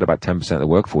 They shed about 10% of the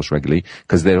workforce regularly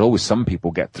because there are always some people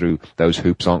get through those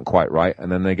hoops aren't quite right,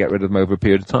 and then they get rid of them over a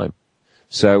period of time.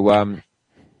 So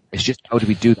it's just how do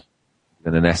we do that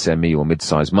in an SME or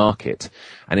mid-sized market?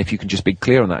 And if you can just be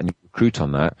clear on that and you recruit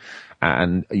on that,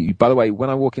 and by the way,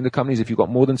 when I walk into companies, if you've got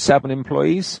more than 7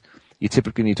 employees, you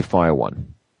typically need to fire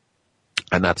 1.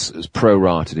 And that's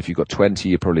pro-rated. If you've got 20,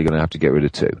 you're probably going to have to get rid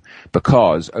of 2.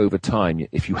 Because over time,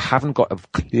 if you haven't got a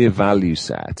clear value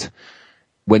set,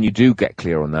 when you do get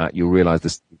clear on that, you'll realize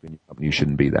this you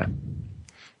shouldn't be there.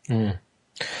 Mm.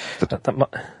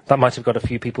 That might have got a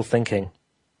few people thinking.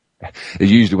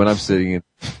 Usually when I'm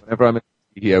whenever I'm in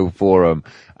a CEO forum,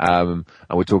 and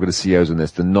we're talking to CEOs on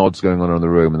this, the nod's going on in the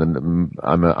room, and then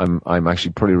I'm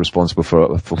actually probably responsible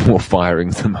for more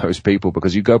firings than most people,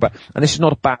 because you go back, and this is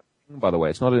not a bad thing, by the way.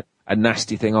 It's not a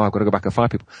nasty thing. Oh, I've got to go back and fire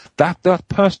people. That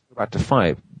person about to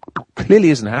fire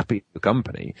clearly isn't happy with the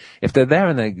company. If they're there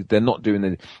and they're not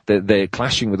doing they're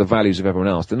clashing with the values of everyone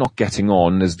else, they're not getting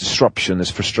on, there's disruption, there's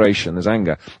frustration, there's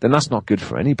anger, then that's not good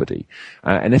for anybody.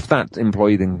 And if that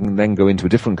employee can then go into a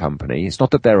different company, it's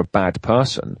not that they're a bad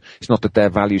person. It's not that their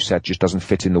value set just doesn't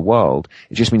fit in the world.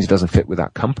 It just means it doesn't fit with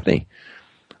that company.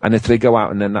 And if they go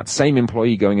out and then that same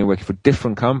employee going and working for a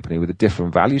different company with a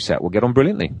different value set will get on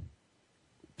brilliantly.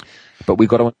 But we've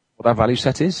got to know what our value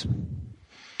set is.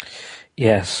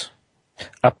 Yes,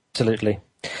 absolutely.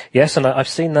 Yes, and I've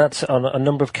seen that on a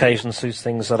number of occasions through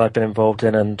things that I've been involved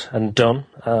in and done.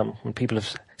 When people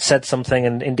have said something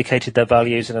and indicated their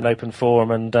values in an open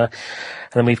forum, and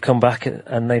then we've come back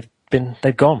and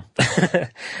they've gone,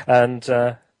 and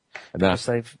because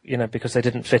because they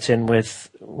didn't fit in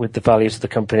with the values of the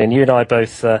company. And you and I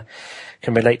both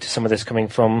can relate to some of this coming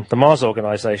from the Mars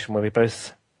organisation, where we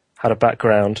both had a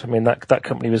background. I mean, that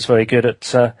company was very good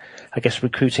at,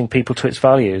 recruiting people to its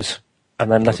values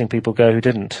and then letting people go who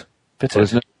didn't fit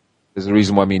it. There's a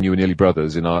reason why me and you are nearly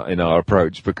brothers in our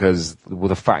approach, because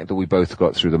the fact that we both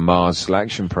got through the Mars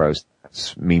selection process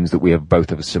means that we have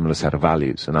both of a similar set of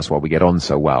values, and that's why we get on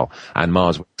so well. And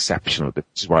Mars were exceptional. This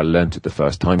is where I learnt it the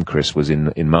first time, Chris, was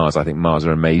in Mars. I think Mars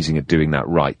are amazing at doing that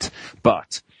right.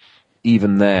 But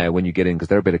even there, when you get in, because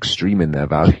they're a bit extreme in their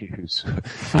values,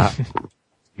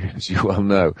 as you well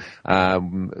know,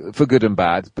 for good and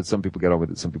bad, but some people get on with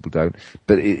it, some people don't.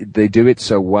 But they do it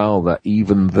so well that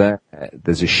even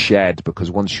there's a shed,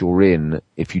 because once you're in,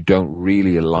 if you don't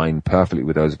really align perfectly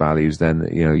with those values, then,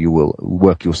 you will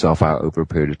work yourself out over a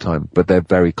period of time. But they're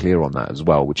very clear on that as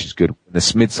well, which is good.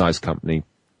 This mid-sized company,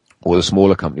 or the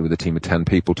smaller company with a team of 10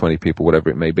 people, 20 people, whatever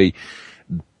it may be,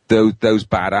 those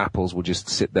bad apples will just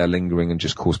sit there lingering and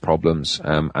just cause problems.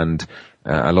 And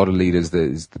a lot of leaders,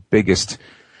 the biggest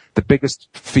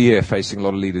fear facing a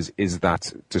lot of leaders is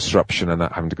that disruption and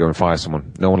that having to go and fire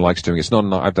someone. No one likes doing it. It's not,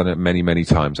 I've done it many, many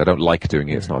times. I don't like doing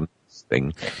it. It's not a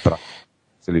thing, but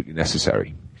absolutely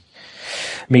necessary.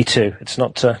 Me too. It's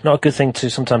not a good thing to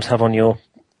sometimes have on your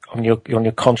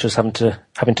conscience, having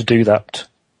to do that.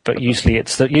 But usually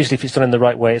if it's done in the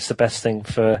right way, it's the best thing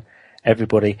for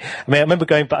everybody. I mean, I remember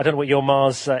going back, I don't know what your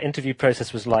Mars interview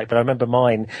process was like, but I remember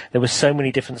mine. There were so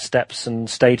many different steps and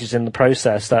stages in the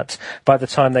process that by the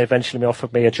time they eventually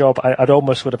offered me a job, I'd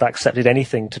almost would have accepted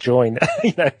anything to join.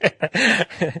 The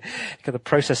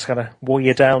process kind of wore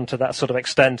you down to that sort of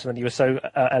extent, and then you were so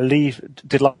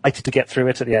delighted to get through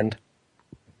it at the end.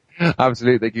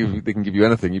 Absolutely. They can give you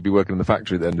anything. You'd be working in the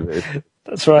factory at the end of it.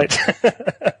 That's right.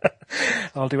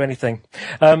 I'll do anything.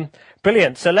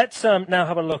 Brilliant. So let's now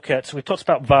have a look at, we've talked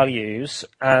about values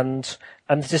and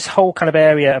this whole kind of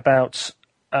area about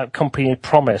company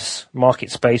promise,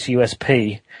 market space,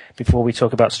 USP, before we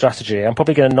talk about strategy. I'm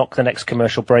probably going to knock the next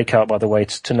commercial break out, by the way,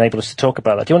 to enable us to talk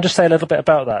about that. Do you want to say a little bit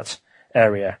about that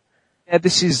area? Yeah,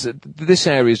 this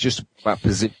area is just about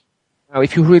position. Now,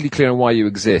 if you're really clear on why you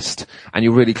exist, and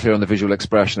you're really clear on the visual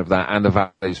expression of that and the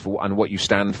values and what you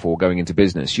stand for going into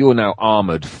business, you're now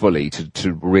armored fully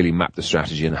to really map the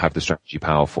strategy and have the strategy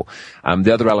powerful.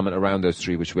 The other element around those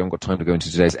three, which we haven't got time to go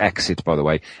into today, is exit, by the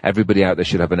way. Everybody out there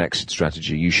should have an exit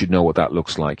strategy. You should know what that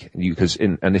looks like. And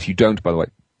if you don't, by the way,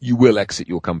 you will exit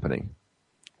your company.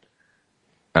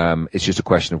 It's just a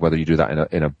question of whether you do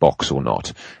that in a box or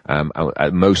not.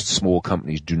 Most small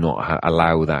companies do not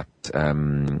allow that,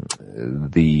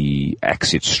 the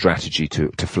exit strategy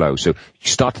to flow. So you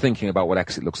start thinking about what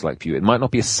exit looks like for you. It might not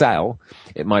be a sell.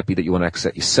 It might be that you want to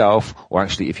exit yourself, or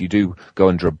actually if you do go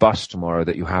under a bus tomorrow,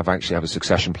 that you actually have a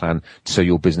succession plan so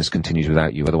your business continues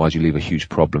without you. Otherwise you leave a huge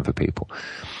problem for people.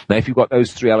 Now, if you've got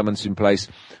those three elements in place,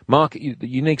 the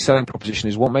unique selling proposition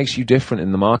is what makes you different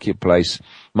in the marketplace.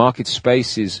 Market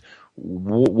space is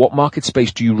what market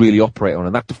space do you really operate on?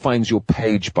 And that defines your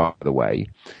page, by the way.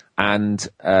 And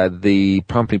the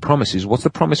company promise is what's the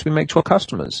promise we make to our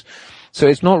customers? So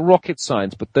it's not rocket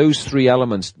science, but those three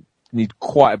elements need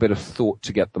quite a bit of thought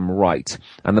to get them right.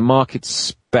 And the market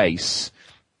space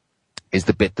is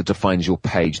the bit that defines your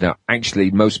page. Now,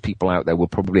 actually, most people out there will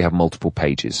probably have multiple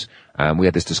pages. We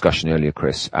had this discussion earlier,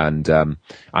 Chris, and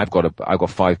I've got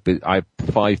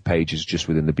 5 pages just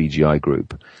within the BGI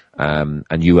group. And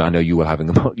I know you were having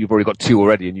them. You've already got 2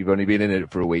 already, and you've only been in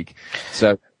it for a week.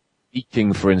 So,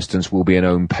 speaking, for instance, will be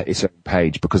its own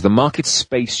page, because the market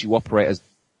space you operate as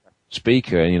a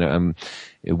speaker,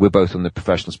 we're both on the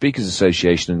Professional Speakers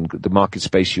Association, and the market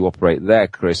space you operate there,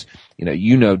 Chris,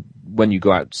 when you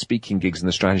go out speaking gigs and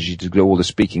the strategy to do all the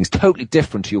speaking is totally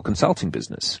different to your consulting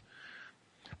business.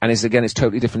 And it's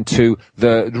totally different to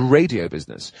the radio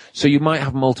business. So you might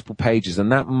have multiple pages,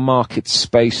 and that market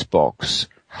space box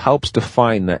helps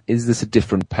define that. Is this a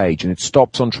different page? And it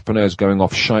stops entrepreneurs going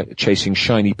off chasing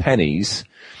shiny pennies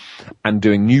and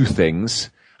doing new things.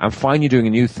 And fine, you're doing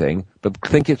a new thing, but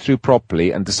think it through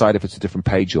properly and decide if it's a different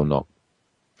page or not.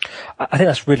 I think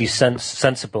that's really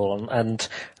sensible, and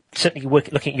certainly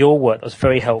looking at your work, that was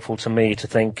very helpful to me to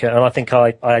think, and I think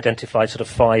I identified sort of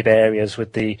 5 areas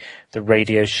with the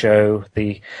radio show,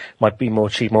 my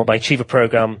Achiever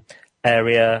program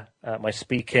area, my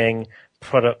speaking,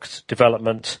 product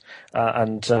development,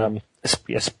 and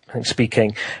yes, I think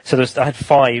speaking. So I had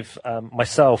 5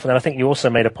 myself, and then I think you also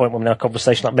made a point when we had a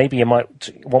conversation that maybe you might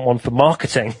want one for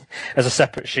marketing as a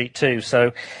separate sheet too.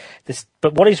 So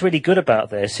but what is really good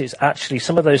about this is actually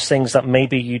some of those things that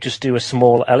maybe you just do a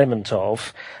small element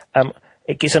of,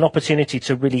 it gives an opportunity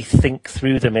to really think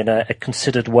through them in a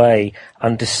considered way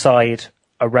and decide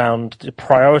around the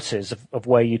priorities of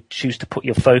where you choose to put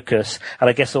your focus. And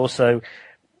I guess also,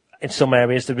 in some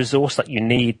areas, the resource that you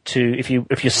need to, if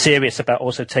you're serious about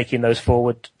also taking those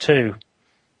forward too.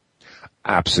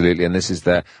 Absolutely, and this is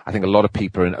I think a lot of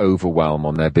people are in overwhelm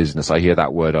on their business. I hear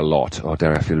that word a lot. Oh,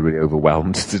 Deri, I feel really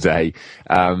overwhelmed today.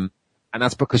 And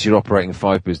that's because you're operating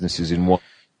 5 businesses in one,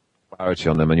 clarity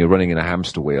on them, and you're running in a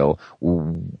hamster wheel,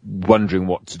 wondering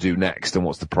what to do next and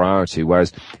what's the priority.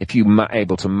 Whereas if you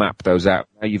able to map those out,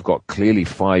 now you've got clearly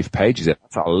 5 pages.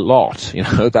 That's a lot,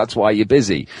 that's why you're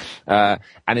busy. And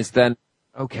it's then,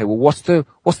 okay, well, what's the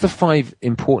 5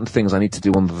 important things I need to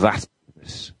do on that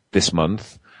this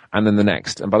month? And then the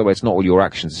next. And by the way, it's not all your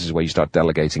actions. This is where you start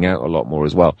delegating out a lot more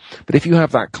as well. But if you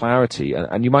have that clarity,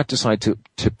 and you might decide to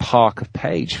park a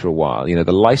page for a while,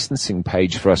 the licensing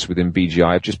page for us within BGI,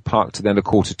 I've just parked to the end of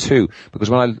Q2, because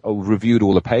when I reviewed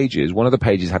all the pages, one of the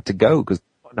pages had to go because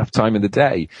not enough time in the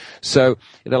day. So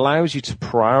it allows you to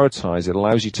prioritize. It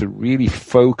allows you to really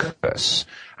focus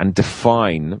and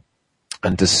define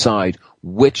and decide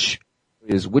which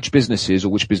businesses or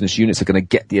which business units are going to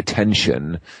get the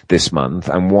attention this month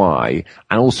and why,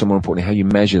 and also more importantly, how you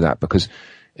measure that, because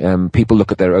people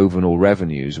look at their overall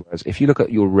revenues, whereas if you look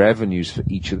at your revenues for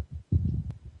each of the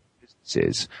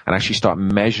businesses and actually start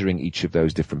measuring each of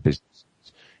those different businesses,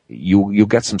 you'll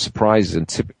get some surprises. And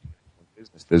typically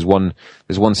there's one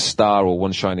star or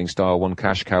one shining star, one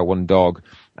cash cow, one dog,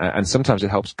 and sometimes it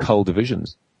helps cull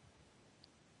divisions.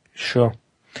 Sure.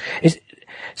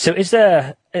 So is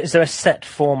there a set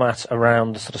format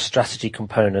around the sort of strategy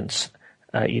components?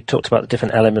 You talked about the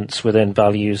different elements within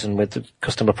values and with the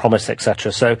customer promise,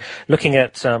 etc. So looking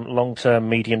at long-term,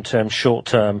 medium-term,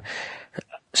 short-term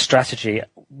strategy,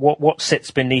 what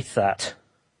sits beneath that?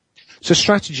 So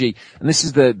strategy, and this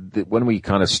is when we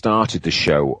kind of started the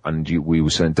show, and we were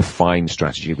saying define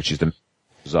strategy, which is the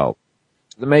result.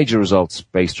 The major results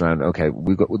based around, okay,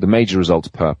 we've got the major results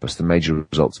purpose, the major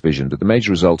results vision, but the major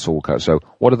results all go. So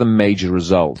what are the major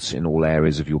results in all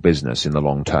areas of your business in the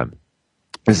long term?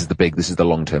 This is the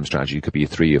long-term strategy. It could be a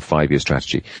 3 or 5 year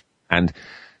strategy. And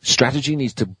strategy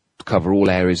needs to cover all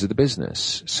areas of the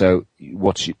business. So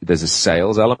there's a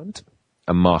sales element,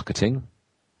 a marketing,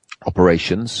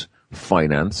 operations,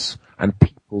 finance, and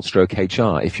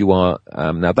people/HR. If you are,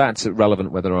 now that's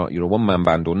relevant whether or not you're a one-man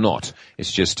band or not.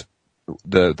 It's just,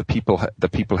 the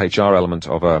people HR element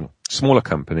of a smaller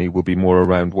company will be more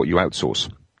around what you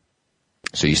outsource.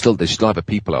 So you still have a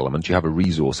people element, you have a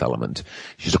resource element.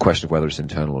 It's just a question of whether it's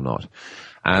internal or not.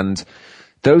 And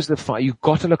those are the 5. You've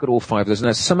got to look at all 5 of those.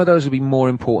 Now, some of those will be more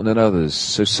important than others.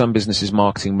 So some businesses'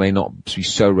 marketing may not be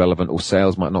so relevant, or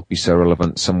sales might not be so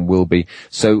relevant. Some will be.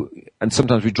 So, and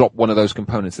sometimes we drop one of those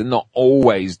components. They're not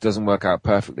always, doesn't work out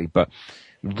perfectly, but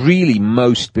really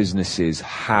most businesses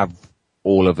have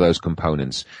all of those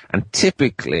components. And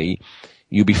typically,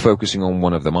 you'll be focusing on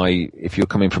one of them. If you're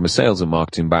coming from a sales and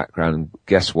marketing background,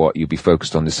 guess what? You'll be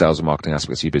focused on the sales and marketing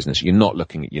aspects of your business. You're not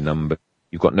looking at your number.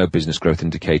 You've got no business growth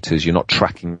indicators. You're not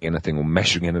tracking anything or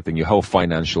measuring anything. Your whole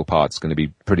financial part's going to be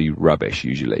pretty rubbish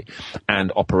usually.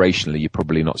 And operationally, you're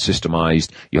probably not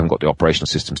systemized. You haven't got the operational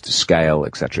systems to scale,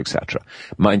 et cetera, et cetera.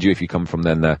 Mind you, if you come from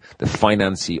then the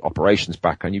financy operations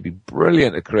background, you'd be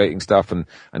brilliant at creating stuff and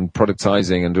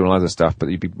productizing and doing all other stuff, but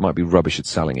might be rubbish at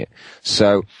selling it.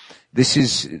 So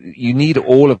you need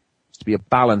all of to be a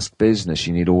balanced business.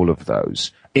 You need all of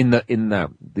those.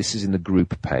 This is in the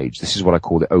group page. This is what I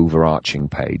call the overarching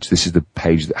page. This is the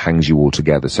page that hangs you all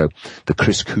together. So the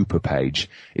Chris Cooper page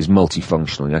is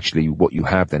multifunctional. And actually what you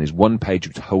have then is one page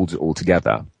which holds it all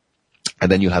together.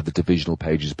 And then you'll have the divisional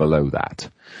pages below that.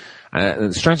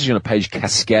 And the strategy on a page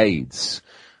cascades.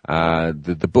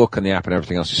 The book and the app and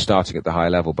everything else is starting at the high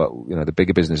level, but the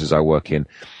bigger businesses I work in,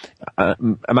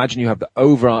 imagine you have the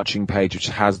overarching page which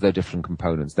has their different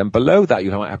components. Then below that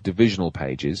you might have divisional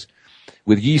pages.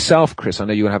 With yourself, Chris, I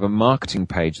know you have a marketing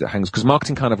page that hangs, because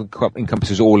marketing kind of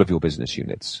encompasses all of your business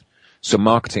units. So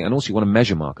marketing, and also you want to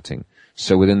measure marketing.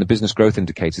 So within the business growth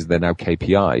indicators, they're now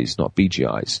KPIs, not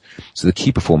BGIs. So the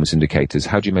key performance indicators,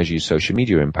 how do you measure your social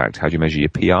media impact? How do you measure your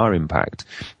PR impact?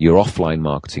 Your offline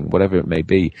marketing, whatever it may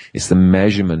be. It's the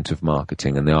measurement of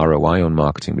marketing and the ROI on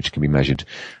marketing which can be measured.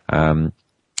 And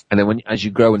then as you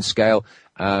grow and scale,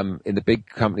 in the big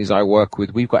companies I work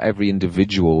with, we've got every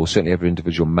individual, certainly every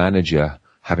individual manager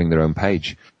having their own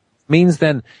page. Means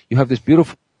then you have this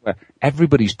beautiful, where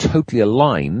everybody's totally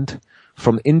aligned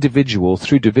from individual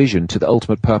through division to the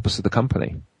ultimate purpose of the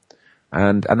company.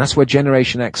 And that's where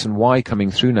Generation X and Y coming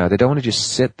through now. They don't want to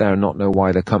just sit there and not know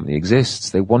why their company exists.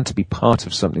 They want to be part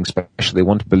of something special. They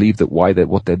want to believe that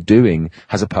what they're doing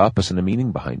has a purpose and a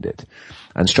meaning behind it.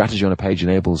 And strategy on a page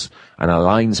enables and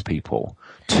aligns people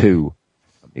to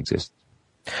exist.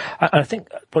 I think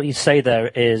what you say there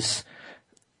is,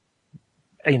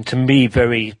 to me,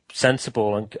 very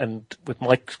sensible. And with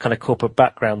my kind of corporate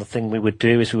background, the thing we would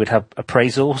do is we would have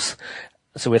appraisals,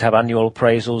 So we'd have annual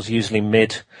appraisals, usually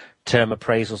mid-term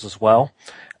appraisals as well.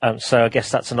 So I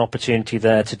guess that's an opportunity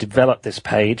there to develop this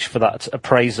page for that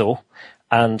appraisal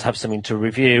and have something to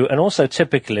review. And also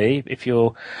typically, if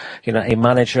you're, a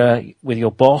manager with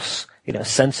your boss, a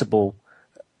sensible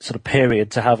sort of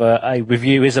period to have a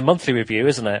review is a monthly review,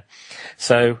 isn't it?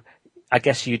 So I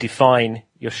guess you define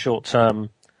your short-term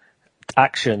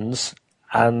actions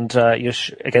and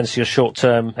against your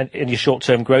short-term and your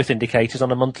short-term growth indicators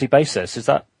on a monthly basis. Is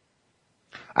that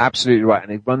absolutely right?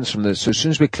 And it runs from so as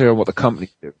soon as we're clear on what the company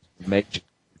do, major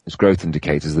growth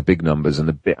indicators, the big numbers,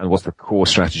 and what's the core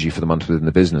strategy for the month within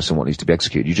the business and what needs to be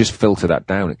executed. You just filter that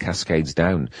down; it cascades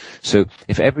down. So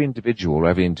if every individual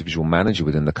manager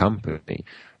within the company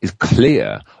is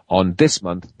clear on this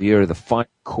month, here are the 5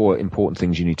 core important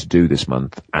things you need to do this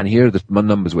month, and here are the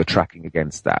numbers we're tracking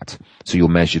against that, so you're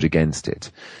measured against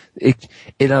it.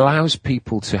 It allows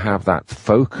people to have that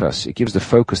focus. It gives the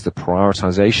focus, the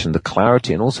prioritization, the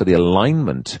clarity, and also the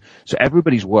alignment. So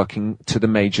everybody's working to the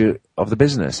major of the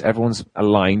business. Everyone's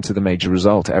aligned to the major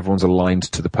result. Everyone's aligned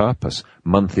to the purpose,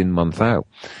 month in, month out.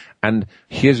 And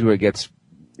here's where it gets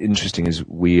interesting, is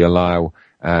we allow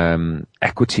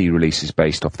equity releases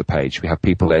based off the page. We have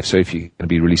people there. So if you're going to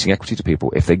be releasing equity to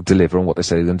people, if they deliver on what they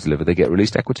say they're going to deliver, they get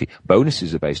released equity.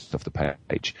 Bonuses are based off the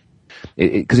page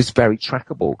because it's very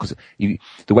trackable. Because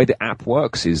the way the app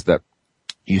works is that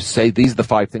you say, these are the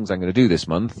 5 things I'm going to do this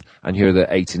month, and here are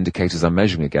the 8 indicators I'm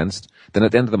measuring against. Then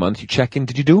at the end of the month, you check in,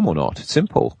 did you do them or not? It's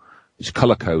simple. It's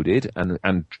color-coded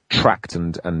and tracked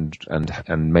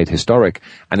and made historic.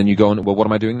 And then you go on, well, what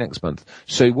am I doing next month?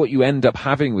 So what you end up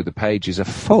having with the page is a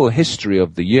full history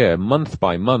of the year, month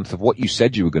by month, of what you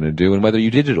said you were going to do and whether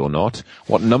you did it or not,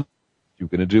 what number you were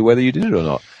going to do, whether you did it or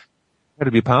not. It's going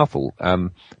to be powerful.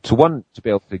 To be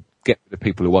able to get the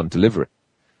people who want to deliver it.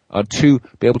 To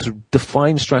be able to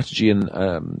define strategy,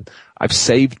 and I've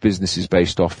saved businesses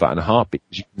based off that in a heartbeat,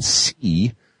 because you can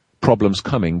see problems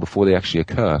coming before they actually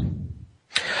occur.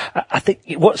 I think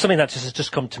something that has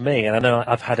just come to me, and I know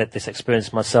I've had this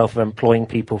experience myself of employing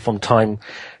people from time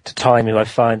to time who I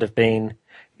find have been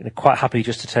quite happy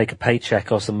just to take a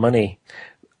paycheck or some money.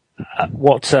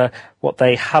 What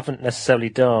they haven't necessarily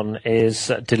done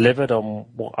is delivered on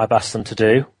what I've asked them to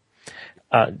do,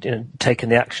 taken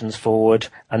the actions forward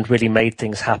and really made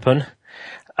things happen.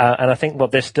 And I think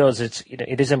what this does is,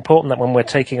 it is important that when we're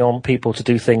taking on people to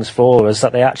do things for us,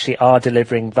 that they actually are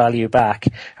delivering value back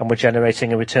and we're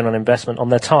generating a return on investment on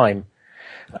their time.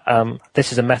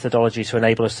 This is a methodology to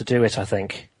enable us to do it, I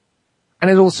think. And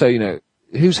it also,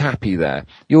 who's happy there?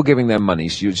 You're giving them money,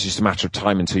 so it's just a matter of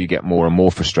time until you get more and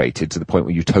more frustrated to the point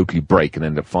where you totally break and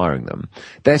end up firing them.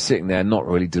 They're sitting there not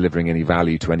really delivering any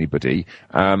value to anybody.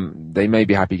 They may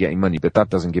be happy getting money, but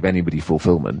that doesn't give anybody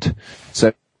fulfillment.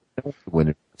 So,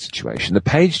 winner situation. The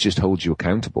page just holds you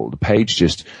accountable. The page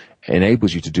just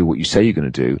enables you to do what you say you're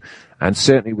going to do. And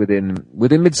certainly within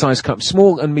mid-sized companies,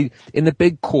 small and in the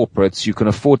big corporates, you can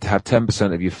afford to have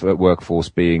 10% of your workforce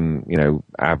being,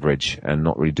 average and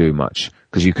not really do much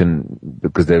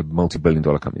because they're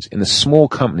multi-billion-dollar companies. In a small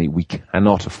company, we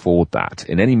cannot afford that.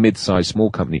 In any mid-sized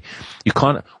small company, you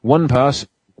can't, one person,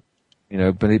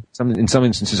 but in some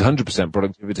instances, 100%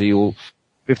 productivity or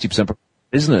 50%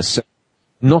 business. So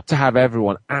not to have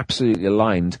everyone absolutely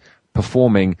aligned,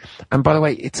 performing. And by the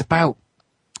way, it's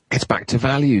back to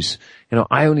values.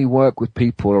 I only work with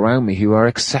people around me who are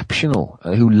exceptional,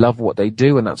 who love what they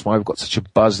do. And that's why we've got such a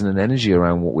buzz and an energy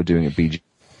around what we're doing at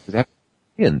BGI.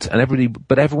 And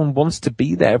everyone wants to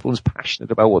be there. Everyone's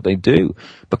passionate about what they do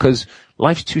because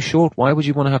life's too short. Why would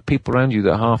you want to have people around you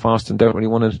that are half-assed and don't really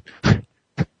want to,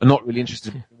 are not really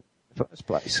interested in the first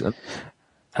place?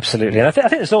 Absolutely. And I think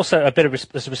there's also a bit of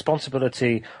there's a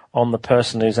responsibility on the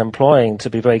person who's employing to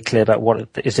be very clear about what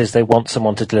it is they want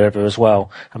someone to deliver as well,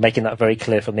 and making that very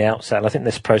clear from the outset. And I think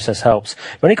this process helps.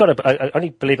 We've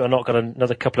only believe it or not, got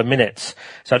another couple of minutes.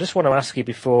 So I just want to ask you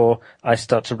before I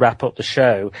start to wrap up the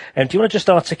show, do you want to just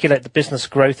articulate the business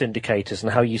growth indicators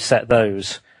and how you set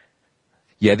those?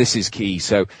 Yeah, this is key.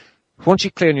 So once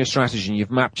you're clear on your strategy and you've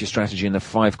mapped your strategy in the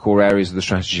 5 core areas of the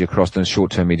strategy across the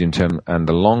short term, medium term, and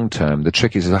the long term, the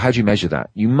trick is how do you measure that?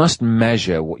 You must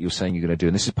measure what you're saying you're going to do,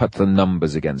 and this is put the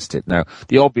numbers against it. Now,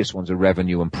 the obvious ones are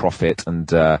revenue and profit and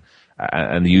the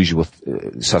usual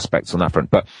suspects on that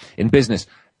front. But in business,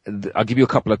 I'll give you a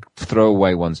couple of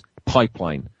throwaway ones.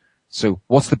 Pipeline. So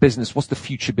what's the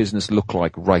future business look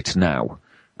like right now?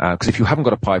 Because if you haven't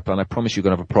got a pipeline, I promise you're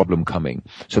going to have a problem coming.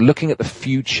 So looking at the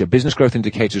future, business growth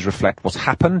indicators reflect what's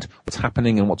happened, what's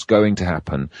happening, and what's going to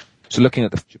happen. So looking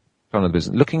at the future of the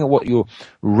business, looking at what your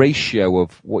ratio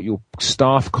of what your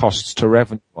staff costs to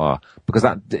revenue are, because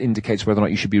that indicates whether or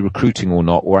not you should be recruiting or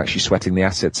not, or actually sweating the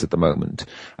assets at the moment.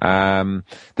 So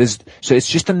it's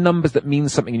just the numbers that mean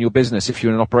something in your business. If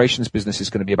you're in an operations business, it's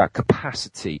going to be about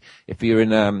capacity. If you're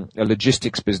in a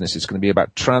logistics business, it's going to be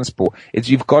about transport.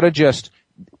 You've got to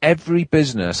every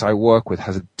business I work with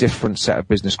has a different set of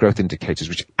business growth indicators,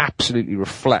 which absolutely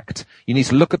reflect. You need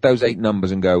to look at those 8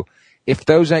 numbers and go, if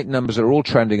those 8 numbers are all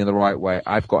trending in the right way,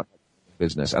 I've got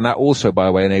business. And that also, by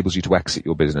the way, enables you to exit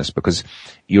your business, because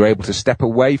you're able to step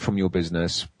away from your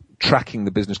business, tracking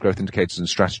the business growth indicators and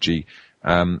strategy,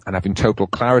 and having total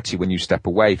clarity when you step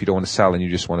away. If you don't want to sell and you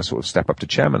just want to sort of step up to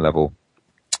chairman level,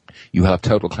 you have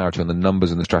total clarity on the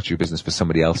numbers and the strategy of business for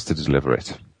somebody else to deliver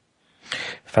it.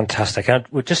 Fantastic. And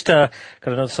we've just got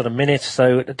another sort of minute or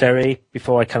so, Deri,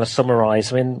 before I kind of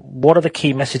summarize. I mean, what are the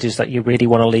key messages that you really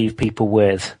want to leave people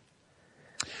with?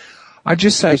 I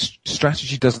just say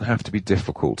strategy doesn't have to be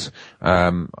difficult.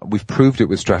 We've proved it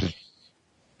with strategy.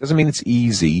 Doesn't mean it's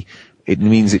easy. It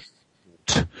means it.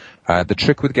 The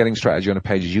trick with getting strategy on a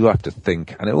page is you have to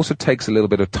think, and it also takes a little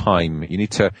bit of time.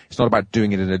 It's not about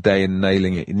doing it in a day and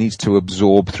nailing it. It needs to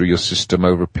absorb through your system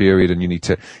over a period, and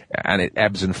and it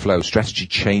ebbs and flows. Strategy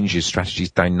changes. Strategy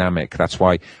is dynamic. That's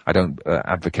why I don't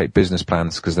advocate business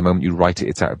plans, because the moment you write it,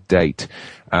 it's out of date.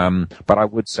 But I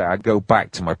would say I'd go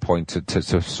back to my point to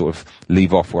sort of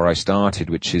leave off where I started,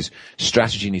 which is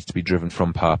strategy needs to be driven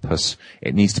from purpose.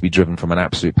 It needs to be driven from an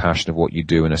absolute passion of what you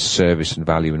do and a service and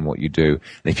value in what you do.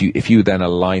 And if you then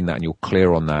align that and you're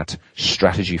clear on that,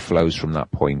 strategy flows from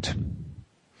that point.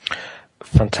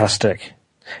 Fantastic.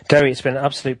 Deri, it's been an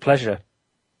absolute pleasure.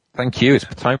 Thank you. It's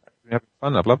time for having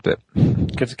fun. I've loved it.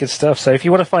 Good stuff. So if you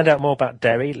want to find out more about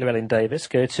Deri Llewellyn Davies,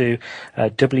 go to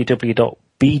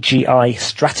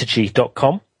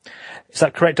www.bgistrategy.com. Is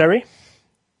that correct, Deri?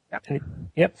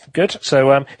 Yep, good.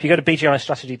 So if you go to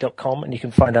bgistrategy.com and you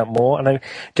can find out more. I know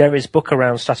Deri's book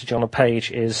around strategy on a page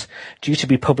is due to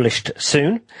be published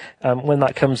soon. When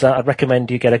that comes out, I'd recommend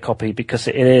you get a copy, because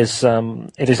it is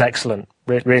excellent.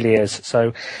 It really is.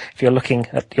 So if you're looking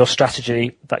at your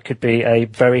strategy, that could be a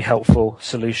very helpful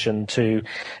solution to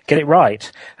get it right.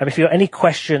 And if you have any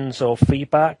questions or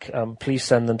feedback, please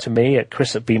send them to me at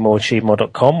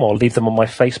chris@bemoreachievemore.com, or leave them on my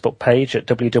Facebook page at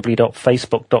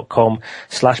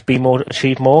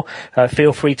www.facebook.com/bemoreachievemore.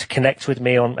 Feel free to connect with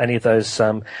me on any of those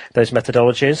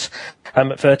methodologies.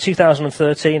 For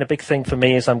 2013, a big thing for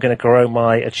me is I'm going to grow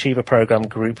my Achiever Program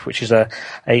group, which is a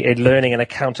learning and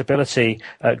accountability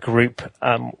group,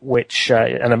 and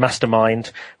a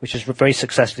mastermind, which has very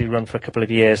successfully run for a couple of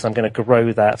years. I'm going to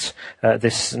grow that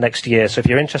this next year. So if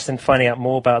you're interested in finding out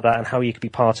more about that and how you can be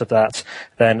part of that,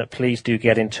 then please do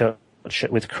get in touch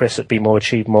with Chris at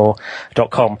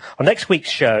bemoreachievemore.com. On next week's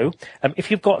show, if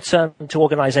you've got to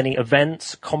organise any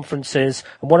events, conferences,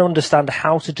 and want to understand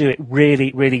how to do it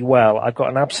really, really well, I've got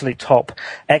an absolute top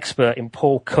expert in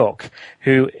Paul Cook,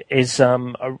 who is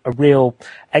a real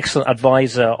excellent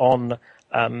advisor on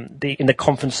in the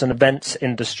conference and events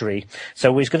industry.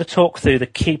 So he's going to talk through the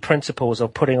key principles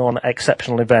of putting on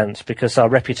exceptional events, because our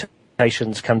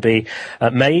reputations can be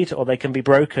made or they can be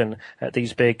broken at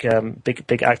these big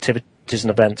activities and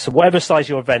events. So whatever size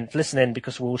your event, listen in,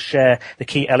 because we'll share the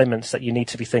key elements that you need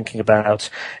to be thinking about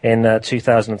in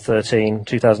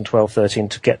 2012-13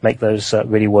 to make those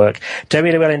really work.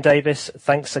 Deri Llewellyn Davies,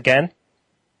 thanks again.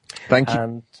 Thank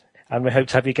you. And we hope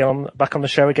to have you back on the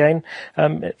show again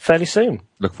fairly soon.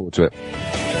 Look forward to it.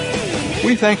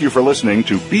 We thank you for listening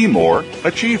to Be More,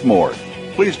 Achieve More.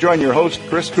 Please join your host,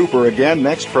 Chris Cooper, again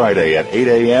next Friday at 8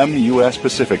 a.m. U.S.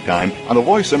 Pacific Time on the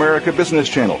Voice America Business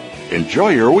Channel.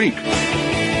 Enjoy your week.